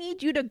like fan. I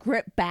need you to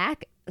grip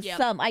back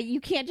some.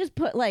 You can't just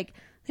put like,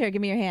 here,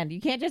 give me your hand.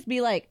 You can't just be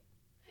like,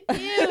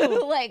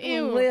 ew, like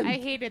ew. limp. I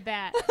hated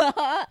that.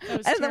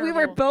 And then we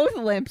were both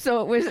limp,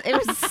 so it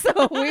was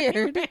so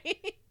weird.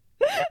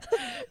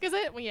 Because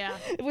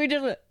we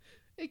just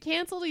it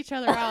canceled each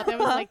other out. That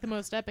was like the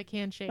most epic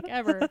handshake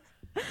ever.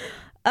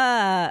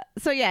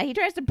 So yeah, he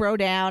tries to bro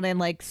down and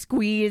like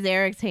squeeze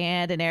Eric's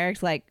hand, and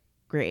Eric's like,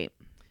 great.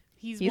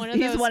 He's one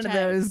of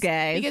those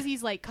guys because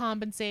he's like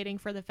compensating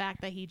for the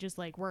fact that he just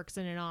like works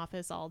in an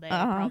office all day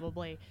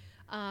probably.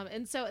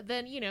 And so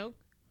then,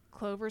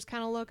 Clover's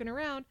kind of looking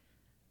around.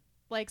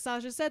 Like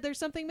Sasha said, there's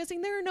something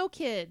missing. There are no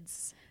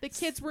kids. The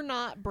kids were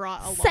not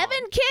brought along. 7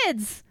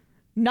 kids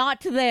not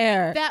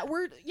there.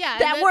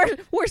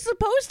 We're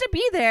supposed to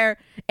be there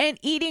and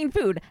eating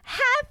food.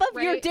 Half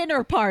of your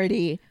dinner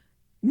party.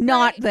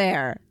 Not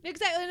there.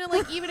 Exactly. And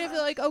like, even if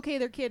they're like, okay,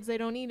 they're kids, they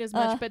don't eat as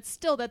much, but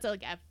still, that's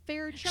like a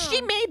fair chunk. She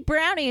made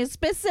brownies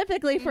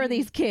specifically for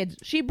these kids.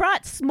 She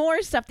brought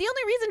s'more stuff. The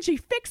only reason she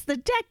fixed the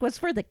deck was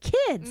for the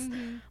kids.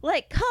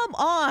 Like, come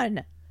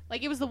on.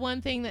 Like, it was the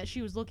one thing that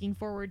she was looking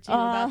forward to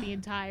about the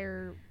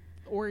entire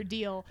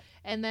ordeal.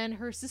 And then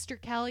her sister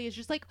Kelly is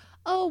just like,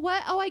 oh,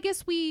 what? Oh, I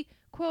guess we,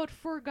 quote,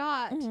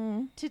 forgot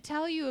to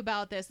tell you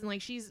about this. And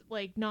like, she's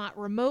like not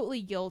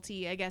remotely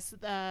guilty. I guess,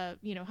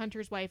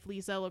 Hunter's wife,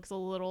 Lisa, looks a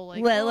little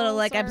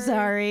like, I'm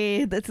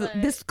sorry.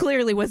 This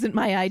clearly wasn't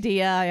my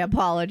idea. I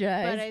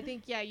apologize. But I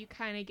think, you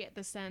kind of get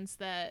the sense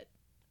that,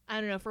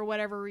 I don't know, for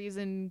whatever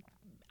reason,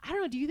 I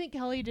don't know. Do you think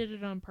Kelly did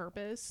it on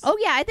purpose? Oh,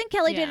 yeah. I think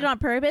Kelly did it on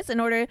purpose in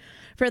order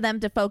for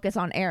them to focus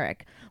on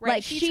Eric. Right.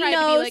 Like, she tried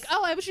to be like,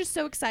 oh, I was just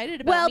so excited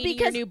about meeting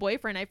your new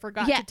boyfriend. I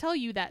forgot to tell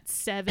you that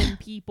 7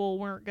 people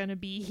weren't going to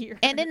be here.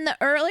 And in the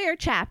earlier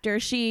chapter,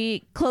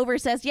 Clover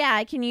says,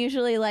 I can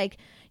usually like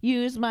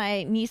use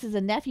my nieces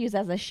and nephews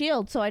as a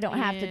shield so I don't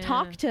have to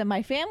talk to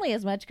my family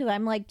as much because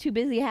I'm like too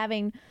busy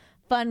having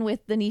fun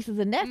with the nieces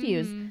and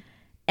nephews.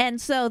 And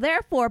so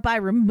therefore, by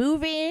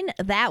removing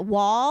that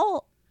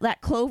wall,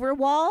 that Clover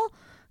wall,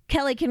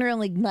 Kelly can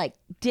really like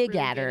dig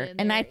at her,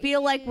 and I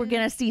feel like we're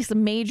gonna see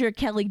some major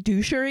Kelly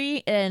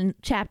douchery in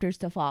chapters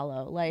to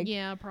follow. Like,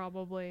 yeah,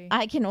 probably.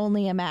 I can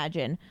only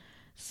imagine.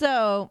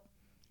 So,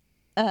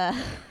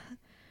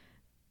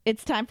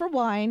 it's time for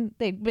wine.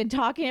 They've been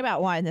talking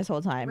about wine this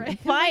whole time. Right.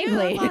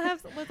 Finally,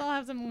 let's all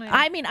have some wine.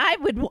 I mean,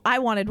 I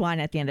wanted wine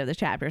at the end of the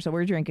chapter, so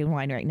we're drinking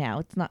wine right now.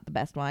 It's not the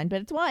best wine, but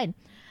it's wine.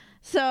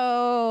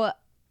 So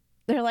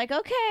they're like,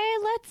 okay,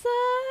 let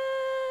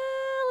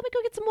me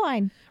go get some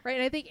wine. Right,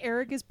 and I think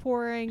Eric is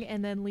pouring,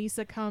 and then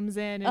Lisa comes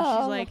in, and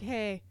she's like,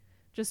 hey,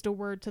 just a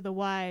word to the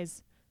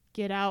wise.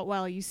 Get out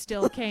while you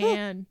still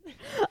can.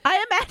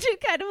 I imagine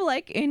kind of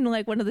like in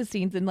like one of the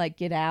scenes in like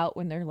Get Out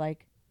when they're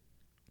like,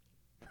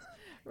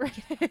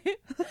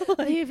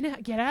 leave now,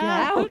 get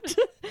out.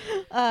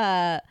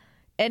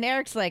 And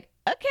Eric's like,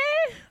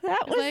 okay,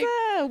 that was like,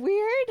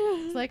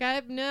 weird. It's like,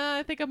 I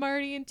think I'm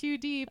already in too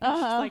deep. And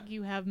she's like,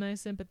 you have my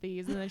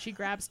sympathies. And then she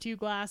grabs 2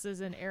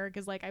 glasses, and Eric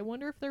is like, I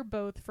wonder if they're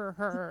both for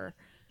her.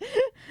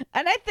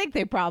 And I think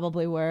they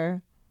probably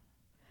were.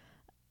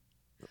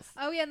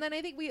 Oh yeah, and then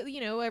I think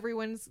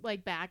everyone's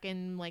like back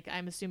in, like,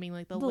 I'm assuming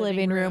like the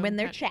living room, and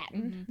they're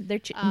chatting. Mm-hmm. They're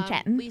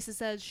chatting. Lisa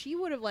says she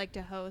would have liked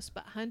to host,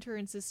 but Hunter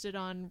insisted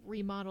on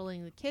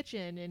remodeling the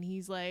kitchen, and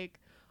he's like,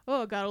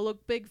 "Oh, gotta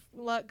look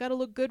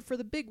good for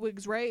the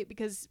bigwigs, right?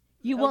 Because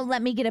you won't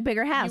let me get a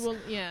bigger house."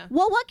 Yeah.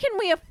 Well, what can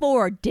we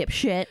afford,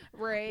 dipshit?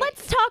 Right.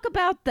 Let's talk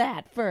about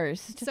that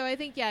first. So I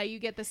think you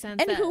get the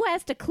sense. And that, who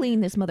has to clean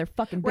this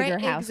motherfucking bigger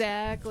house?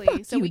 Exactly.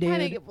 Fuck so you, we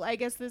kind dude. of, I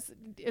guess this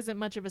isn't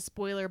much of a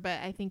spoiler,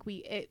 but I think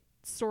it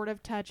sort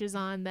of touches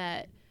on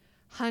that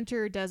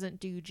Hunter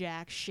doesn't do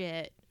jack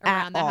shit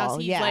around the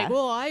house. He's like,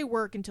 well, I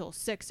work until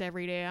 6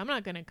 every day. I'm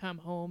not gonna come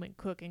home and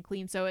cook and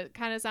clean. So it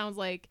kind of sounds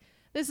like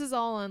this is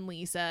all on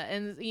Lisa,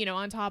 and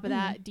on top of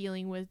that,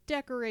 dealing with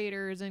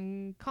decorators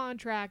and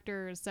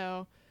contractors.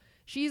 So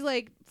she's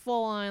like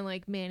full on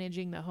like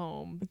managing the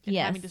home and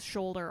having to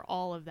shoulder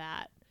all of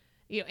that,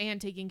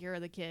 and taking care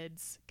of the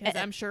kids, because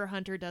I'm sure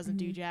Hunter doesn't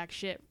do jack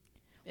shit.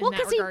 Well,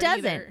 because he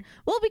doesn't. Either.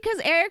 Well, because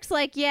Eric's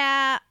like,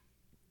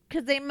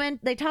 because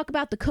they talk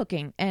about the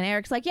cooking, and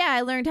Eric's like,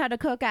 I learned how to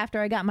cook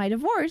after I got my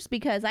divorce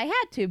because I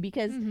had to,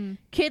 because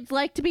kids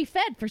like to be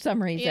fed for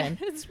some reason.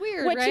 Yeah, it's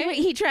weird, Which right?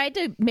 he tried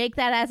to make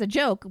that as a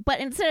joke, but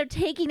instead of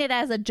taking it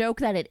as a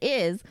joke that it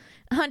is,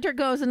 Hunter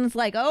goes and is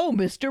like, "Oh,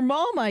 Mr.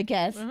 Mom, I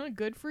guess."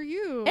 Good for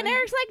you. And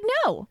Eric's like,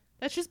 "No,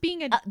 that's just being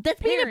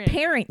being a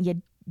parent,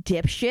 you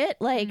dipshit.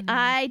 Like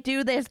I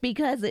do this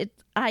because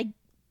I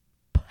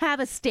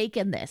have a stake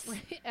in this.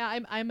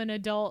 I'm an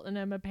adult and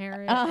I'm a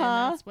parent, and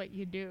that's what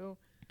you do."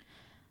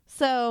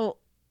 So,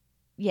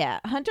 yeah,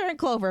 Hunter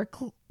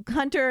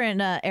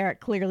and Eric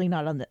clearly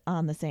not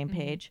on the same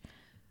page.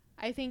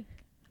 I think,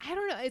 I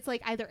don't know. It's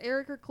like either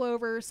Eric or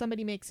Clover.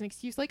 Somebody makes an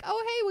excuse like,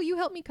 "Oh, hey, will you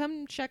help me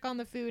come check on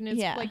the food?" And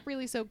it's like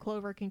really so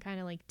Clover can kind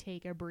of like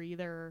take a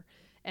breather.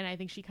 And I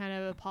think she kind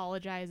of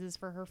apologizes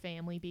for her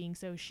family being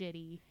so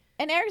shitty.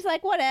 And Eric's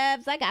like,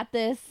 "Whatevs, I got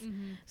this."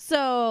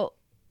 So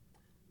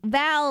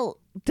Val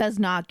does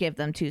not give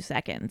them 2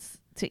 seconds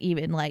to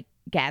even like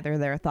gather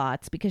their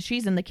thoughts, because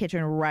she's in the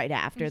kitchen right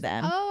after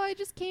them. Oh, I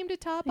just came to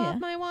top off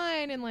my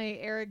wine. And like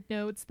Eric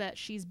notes that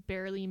she's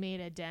barely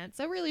made a dent.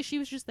 So really she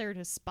was just there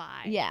to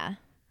spy. Yeah.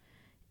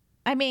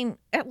 I mean,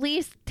 at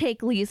least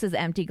take Lisa's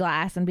empty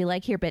glass and be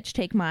like, "Here, bitch,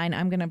 take mine.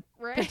 I'm going to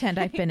pretend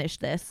I finished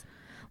this."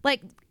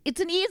 Like,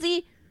 it's an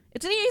easy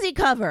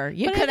cover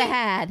you could have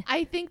had.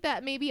 I think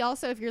that maybe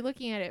also, if you're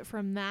looking at it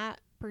from that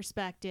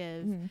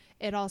perspective,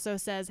 it also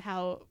says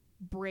how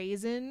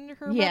brazen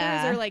her mothers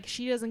are. Like,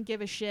 she doesn't give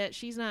a shit.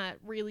 She's not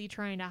really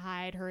trying to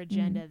hide her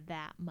agenda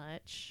that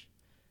much.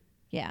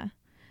 Yeah.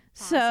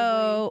 Possibly.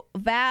 So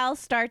Val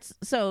starts.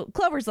 So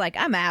Clover's like,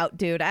 "I'm out,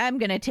 dude. I'm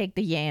gonna take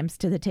the yams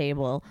to the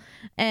table,"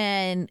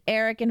 and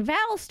Eric and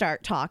Val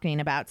start talking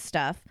about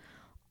stuff.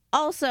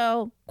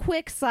 Also,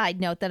 quick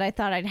side note that I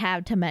thought I'd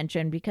have to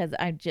mention, because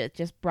I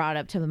just brought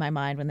up to my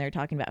mind when they were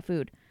talking about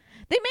food.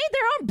 They made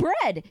their own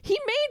bread. He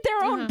made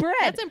their own bread.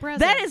 That's impressive.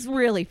 That is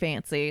really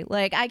fancy.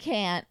 Like, I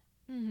can't.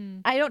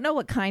 I don't know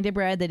what kind of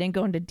bread. They didn't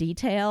go into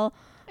detail.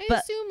 I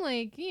assume,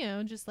 like,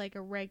 just like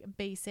a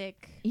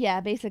basic.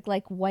 Yeah, basic,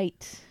 like,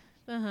 white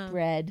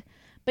bread.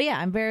 But yeah,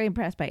 I'm very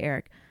impressed by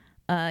Eric.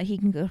 He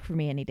can go for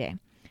me any day.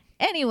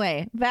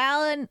 Anyway,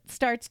 Valen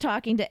starts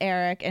talking to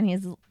Eric, and he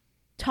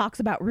talks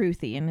about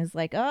Ruthie, and is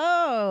like,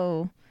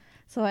 "Oh,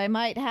 so I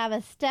might have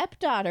a step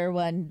granddaughter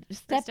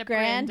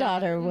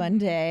one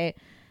day."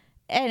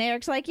 And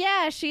Eric's like,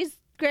 "Yeah, she's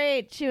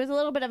great. She was a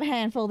little bit of a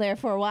handful there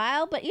for a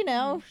while, but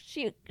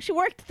she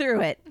worked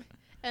through it."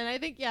 And I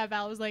think,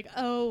 Val was like,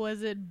 "Oh,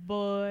 was it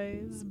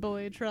boy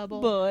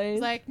trouble?" Boys.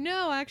 It's like,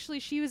 no,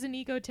 actually, she was an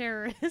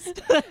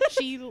eco-terrorist.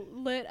 She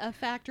lit a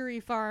factory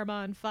farm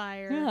on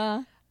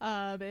fire.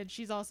 And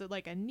she's also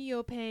like a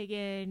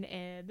neo-pagan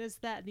and this,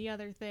 that, and the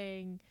other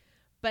thing.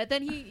 But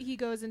then he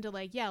goes into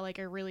like, like,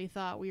 I really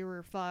thought we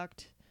were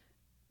fucked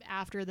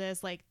after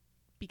this, like,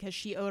 because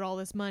she owed all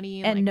this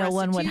money and like, no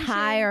one would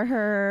hire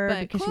her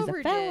because Clover she's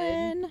a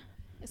felon.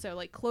 So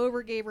like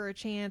Clover gave her a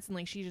chance, and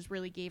like she just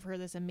really gave her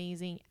this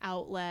amazing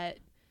outlet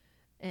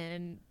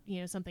and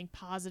something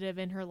positive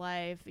in her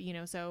life.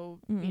 So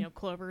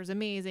Clover is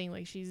amazing.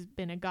 Like, she's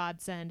been a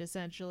godsend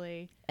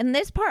essentially. And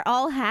this part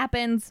all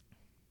happens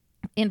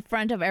in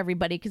front of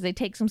everybody, because they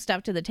take some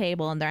stuff to the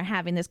table and they're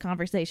having this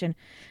conversation.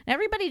 And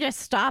everybody just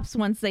stops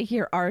once they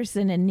hear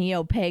arson and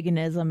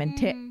neo-paganism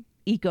and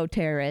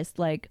eco-terrorist.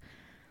 Like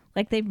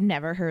they've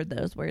never heard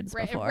those words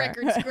before.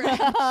 Record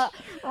scratch.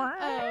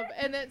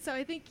 And then, so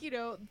I think,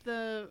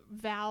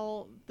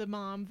 the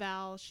mom,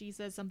 Val, she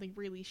says something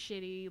really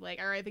shitty.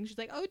 Like, or I think she's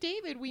like, "Oh,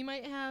 David, we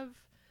might have,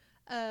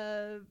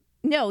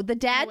 No, the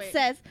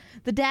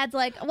dad's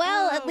like,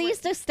 "Well, at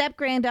least a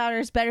step-granddaughter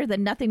is better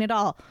than nothing at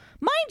all."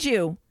 Mind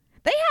you,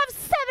 they have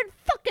 7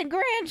 fucking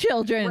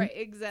grandchildren. Right,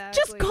 exactly.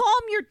 Just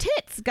calm your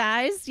tits,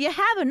 guys. You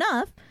have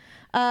enough.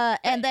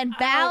 And then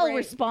Val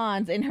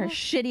responds in her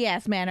shitty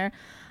ass manner.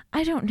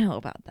 I don't know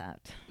about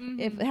that. Mm-hmm.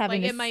 If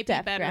having it might be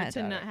better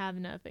to not have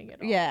nothing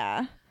at all.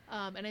 Yeah.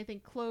 And I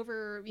think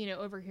Clover,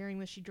 overhearing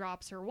this, she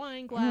drops her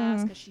wine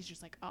glass because she's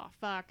just like, oh,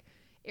 fuck.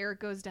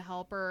 Eric goes to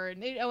help her.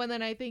 And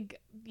then I think,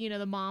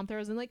 the mom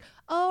throws in like,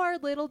 oh, our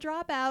little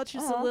dropout's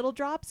just a little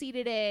dropsy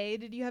today.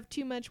 Did you have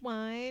too much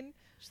wine?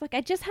 She's like,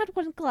 I just had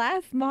one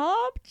glass,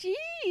 Mom.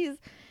 Jeez.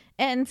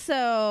 And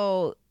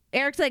so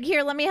Eric's like,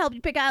 here, let me help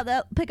you pick up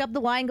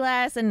the wine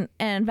glass. And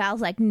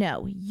Val's like,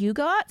 no, you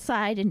go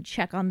outside and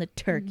check on the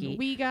turkey.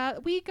 We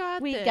got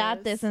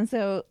this. And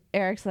so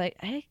Eric's like,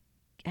 I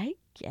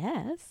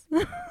guess.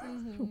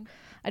 Mm-hmm.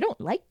 I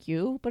don't like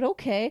you, but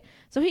okay.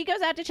 So he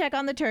goes out to check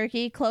on the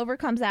turkey. Clover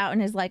comes out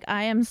and is like,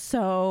 I am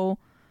so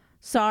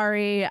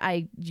sorry.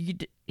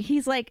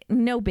 He's like,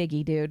 no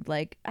biggie, dude.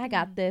 Like, I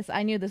got this.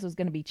 I knew this was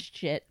going to be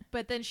shit.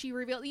 But then she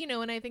revealed,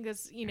 and I think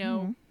this,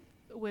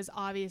 was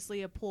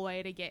obviously a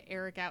ploy to get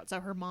Eric out so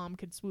her mom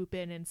could swoop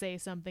in and say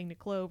something to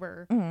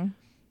Clover.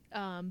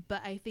 Mm-hmm.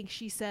 But I think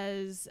she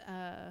says,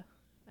 I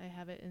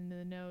have it in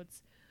the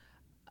notes.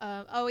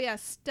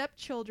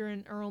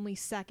 Stepchildren are only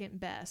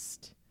second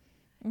best.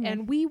 Mm-hmm.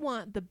 And we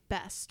want the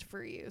best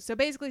for you. So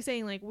basically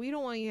saying, like, we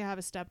don't want you to have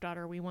a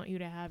stepdaughter. We want you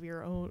to have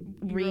your own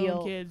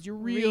real kids, your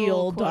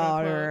real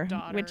daughter.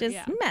 Which is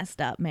messed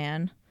up,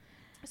 man.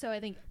 So I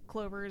think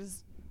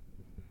Clover's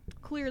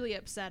clearly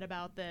upset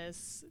about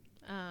this.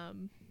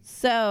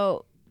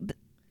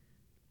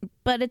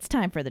 But it's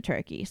time for the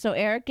turkey. So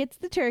Eric gets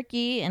the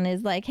turkey and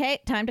is like, hey,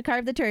 time to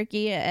carve the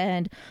turkey.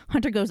 And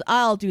Hunter goes,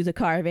 I'll do the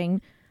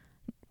carving.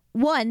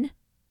 1,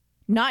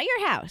 not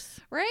your house.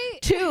 Right.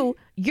 2,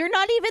 you're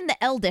not even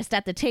the eldest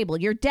at the table.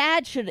 Your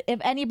dad should, if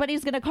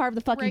anybody's going to carve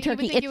the fucking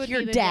turkey, it's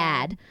your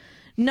dad.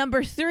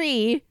 Number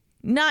 3,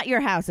 not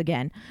your house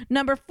again.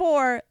 Number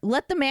 4,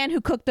 let the man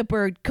who cooked the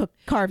bird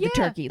carve the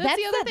turkey. That's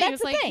the other thing. That's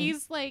it's the like thing.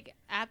 He's like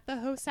at the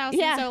host's house,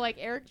 and so like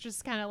Eric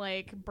just kind of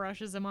like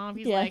brushes him off.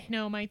 He's like,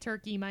 "No, my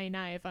turkey, my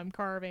knife, I'm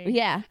carving."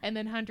 Yeah. And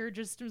then Hunter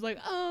just was like,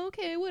 "Oh,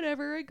 okay,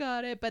 whatever, I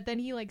got it." But then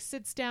he like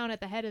sits down at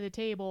the head of the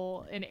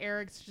table, and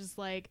Eric's just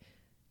like,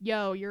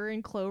 "Yo, you're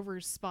in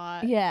Clover's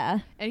spot." Yeah.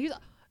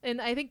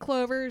 And I think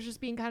Clover is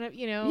just being kind of,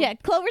 Yeah,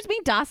 Clover's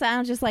being docile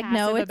and just like,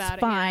 no, it's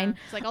fine.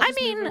 It's like, I'll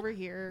just move over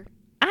here.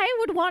 I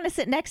would want to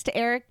sit next to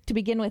Eric to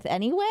begin with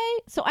anyway.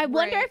 So I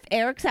wonder if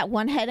Eric's at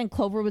one head and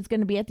Clover was going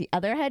to be at the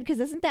other head.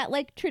 Because isn't that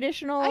like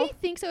traditional? I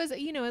think so. As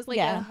like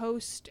a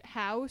host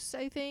house,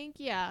 I think.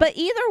 Yeah. But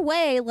either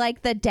way,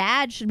 like the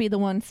dad should be the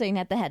one sitting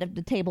at the head of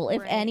the table.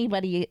 If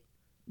anybody,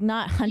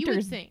 not Hunter's you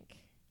would think.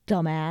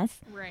 Dumbass.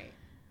 Right.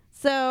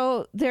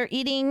 So they're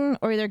eating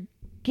or they're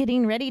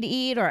getting ready to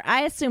eat, or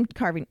I assume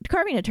carving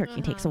a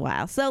turkey takes a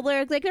while. So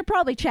they're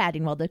probably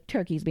chatting while the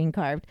turkey's being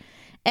carved.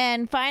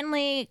 And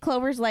finally,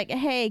 Clover's like,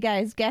 hey,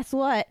 guys, guess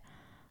what?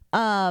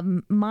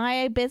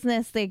 My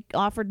business, they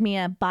offered me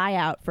a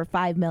buyout for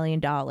 $5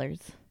 million.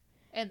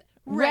 And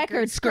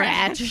record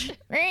scratch.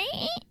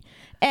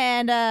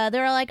 And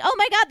they're like, oh,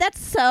 my God,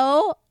 that's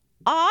so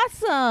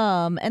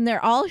awesome. And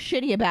they're all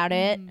shitty about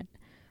it.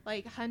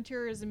 Like,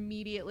 Hunter is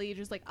immediately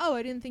just like, oh,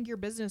 I didn't think your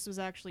business was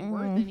actually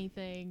worth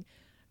anything.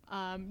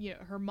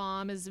 Her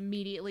mom is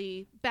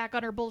immediately back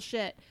on her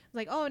bullshit.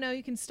 Like, oh, no,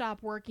 you can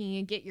stop working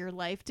and get your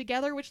life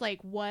together. Which, like,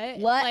 what?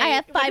 What? Like, I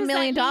have $5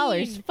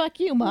 million.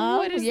 Fuck you, Mom.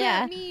 What does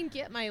that mean?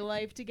 Get my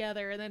life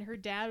together. And then her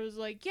dad was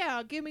like,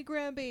 yeah, give me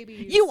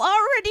grandbabies. You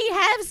already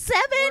have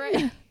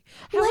 7.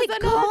 Right.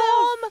 Like,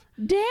 calm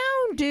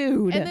down,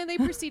 dude. And then they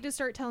proceed to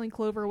start telling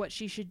Clover what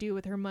she should do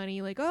with her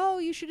money. Like, oh,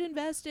 you should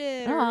invest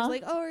it. Or it's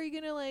like, oh, are you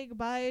gonna like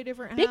buy a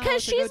different house?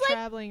 Because she's go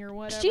traveling or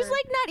whatever. She's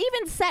like not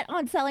even set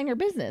on selling her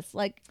business.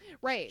 Like,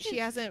 right, she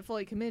hasn't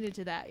fully committed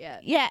to that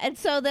yet. Yeah, and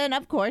so then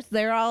of course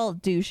they're all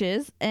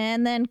douches,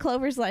 and then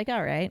Clover's like,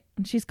 all right,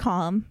 and she's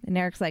calm, and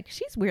Eric's like,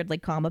 she's weirdly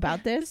calm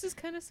about this. This is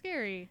kind of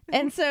scary.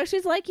 And so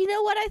she's like, you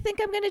know what I think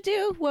I'm gonna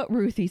do? What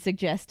Ruthie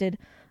suggested.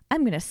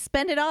 I'm gonna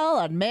spend it all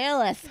on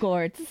male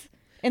escorts.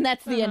 And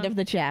that's the end of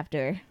the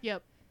chapter.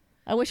 Yep.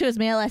 I wish it was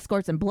male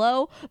escorts and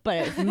blow, but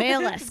it was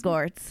male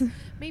escorts.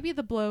 Maybe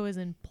the blow is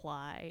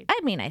implied. I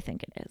mean, I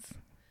think it is.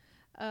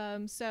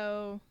 And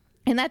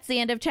that's the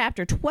end of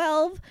chapter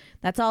 12.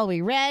 That's all we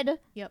read.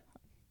 Yep.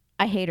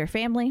 I hate her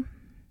family.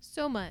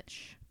 So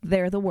much.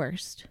 They're the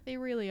worst. They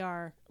really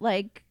are.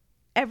 Like,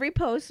 every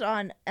post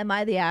on Am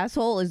I the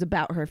Asshole is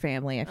about her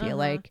family, I feel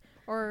like.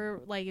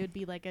 Or, like, it would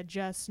be like a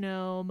just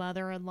no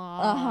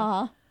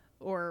mother-in-law.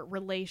 Or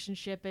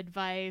relationship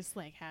advice,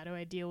 like how do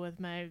I deal with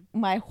my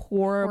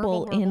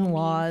horrible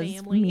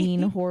in-laws,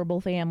 mean, horrible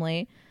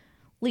family.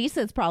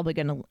 Lisa's probably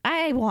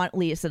I want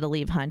Lisa to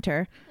leave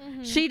Hunter.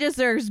 Mm-hmm. She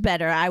deserves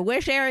better. I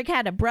wish Eric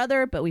had a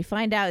brother, but we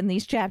find out in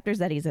these chapters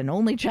that he's an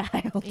only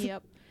child.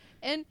 Yep.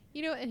 And,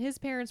 and his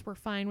parents were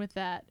fine with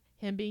that.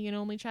 Him being an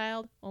only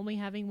child, only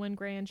having one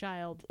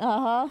grandchild.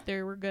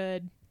 They were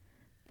good.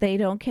 They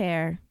don't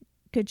care.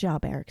 Good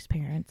job, Eric's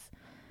parents.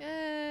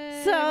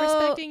 So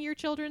respecting your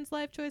children's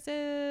life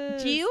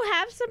choices. Do you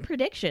have some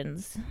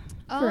predictions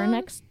for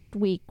next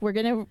week?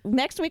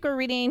 Next week we're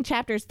reading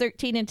chapters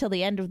 13 until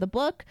the end of the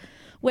book,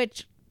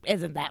 which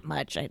isn't that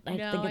much. I think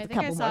it's a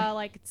couple I saw more.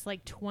 like it's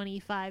like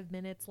 25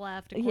 minutes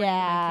left. According to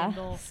my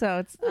Kindle. So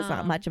it's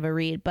not much of a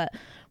read, but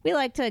we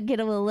like to get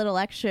a little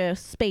extra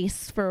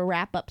space for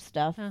wrap up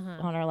stuff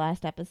on our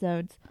last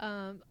episodes.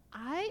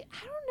 I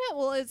don't know.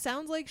 Well, it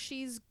sounds like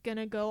she's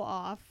gonna go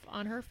off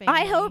on her family.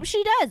 I hope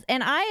she does,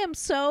 and I am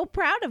so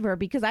proud of her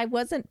because I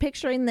wasn't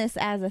picturing this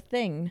as a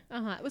thing.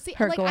 Well, see,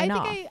 her like going I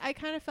off. think I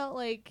kind of felt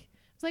like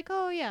it's like,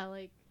 oh yeah,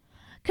 like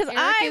because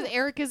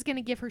Erica's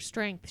gonna give her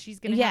strength. She's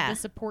gonna have the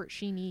support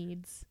she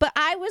needs. But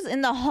I was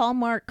in the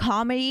Hallmark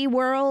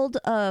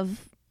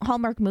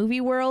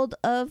movie world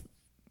of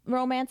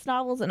romance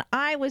novels, and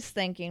I was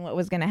thinking what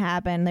was going to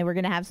happen. They were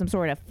going to have some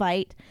sort of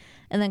fight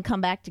and then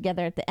come back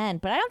together at the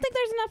end. But I don't think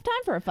there's enough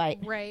time for a fight.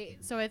 Right.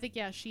 So I think,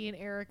 she and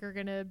Eric are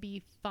going to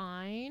be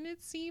fine,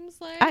 it seems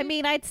like. I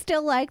mean, I'd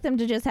still like them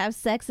to just have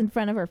sex in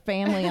front of her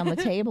family on the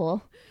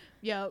table.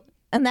 Yep.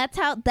 And that's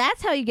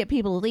how you get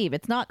people to leave.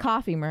 It's not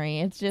coffee, Marie.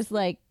 It's just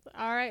like,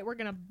 all right, we're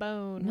going to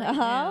bone right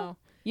now.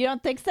 You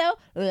don't think so?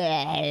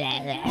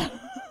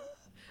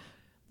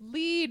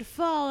 Lead,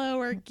 follow,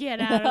 or get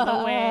out of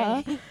the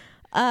way.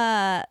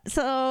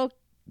 So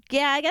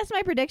yeah, I guess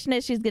my prediction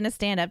is she's gonna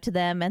stand up to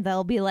them and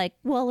they'll be like,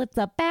 well, it's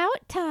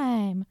about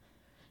time,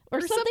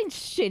 or something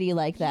shitty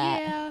like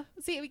that. Yeah,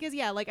 see, because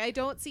like I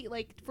don't see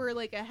like for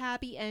like a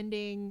happy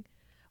ending,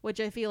 which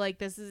I feel like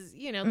this is,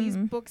 these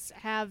books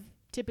have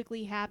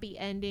typically happy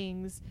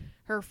endings.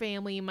 Her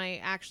family might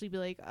actually be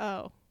like,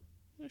 oh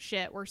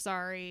shit, we're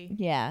sorry,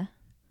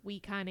 we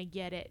kind of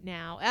get it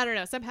now. I don't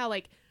know, somehow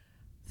like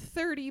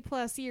 30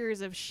 plus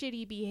years of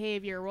shitty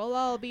behavior will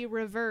all be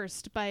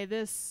reversed by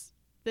this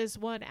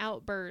one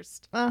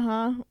outburst.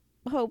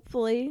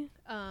 Hopefully.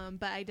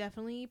 But I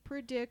definitely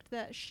predict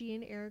that she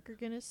and Eric are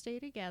gonna stay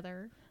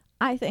together.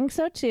 I think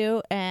so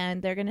too,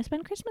 and they're gonna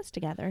spend Christmas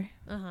together.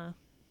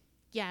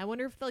 Yeah, I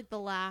wonder if like the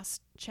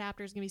last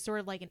chapter is gonna be sort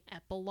of like an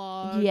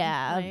epilogue.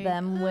 Yeah, like, of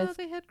them with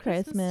they had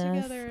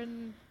Christmas together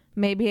and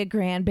maybe a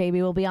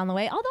grandbaby will be on the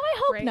way. Although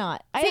I hope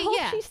not. I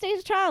hope she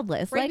stays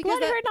childless. Right, like,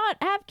 let her not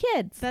have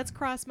kids. That's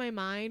crossed my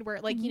mind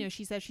where, like,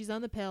 she says she's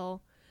on the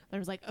pill. But I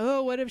was like,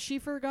 oh, what if she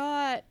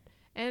forgot?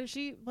 And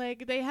she,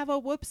 like, they have a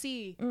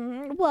whoopsie.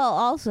 Well,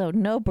 also,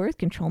 no birth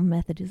control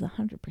method is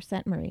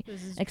 100%, Marie.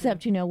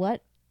 Except, you know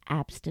what?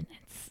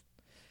 Abstinence.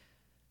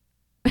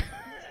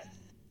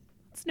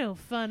 It's no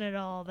fun at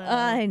all, though.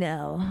 I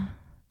know.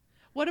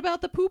 What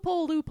about the poop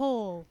hole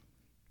loophole?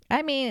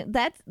 I mean,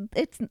 that's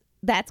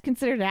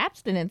considered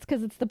abstinence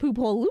because it's the poop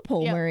hole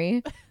loophole,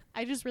 Marie.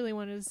 I just really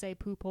wanted to say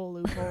poop hole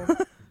loophole.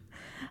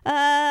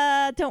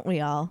 Don't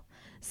we all?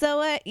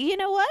 So, you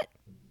know what?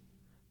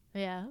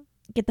 Yeah.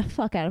 Get the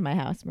fuck out of my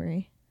house,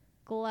 Marie.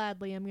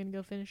 Gladly, I'm going to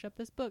go finish up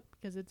this book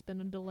because it's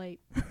been a delight.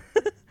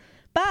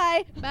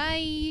 Bye.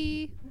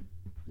 Bye.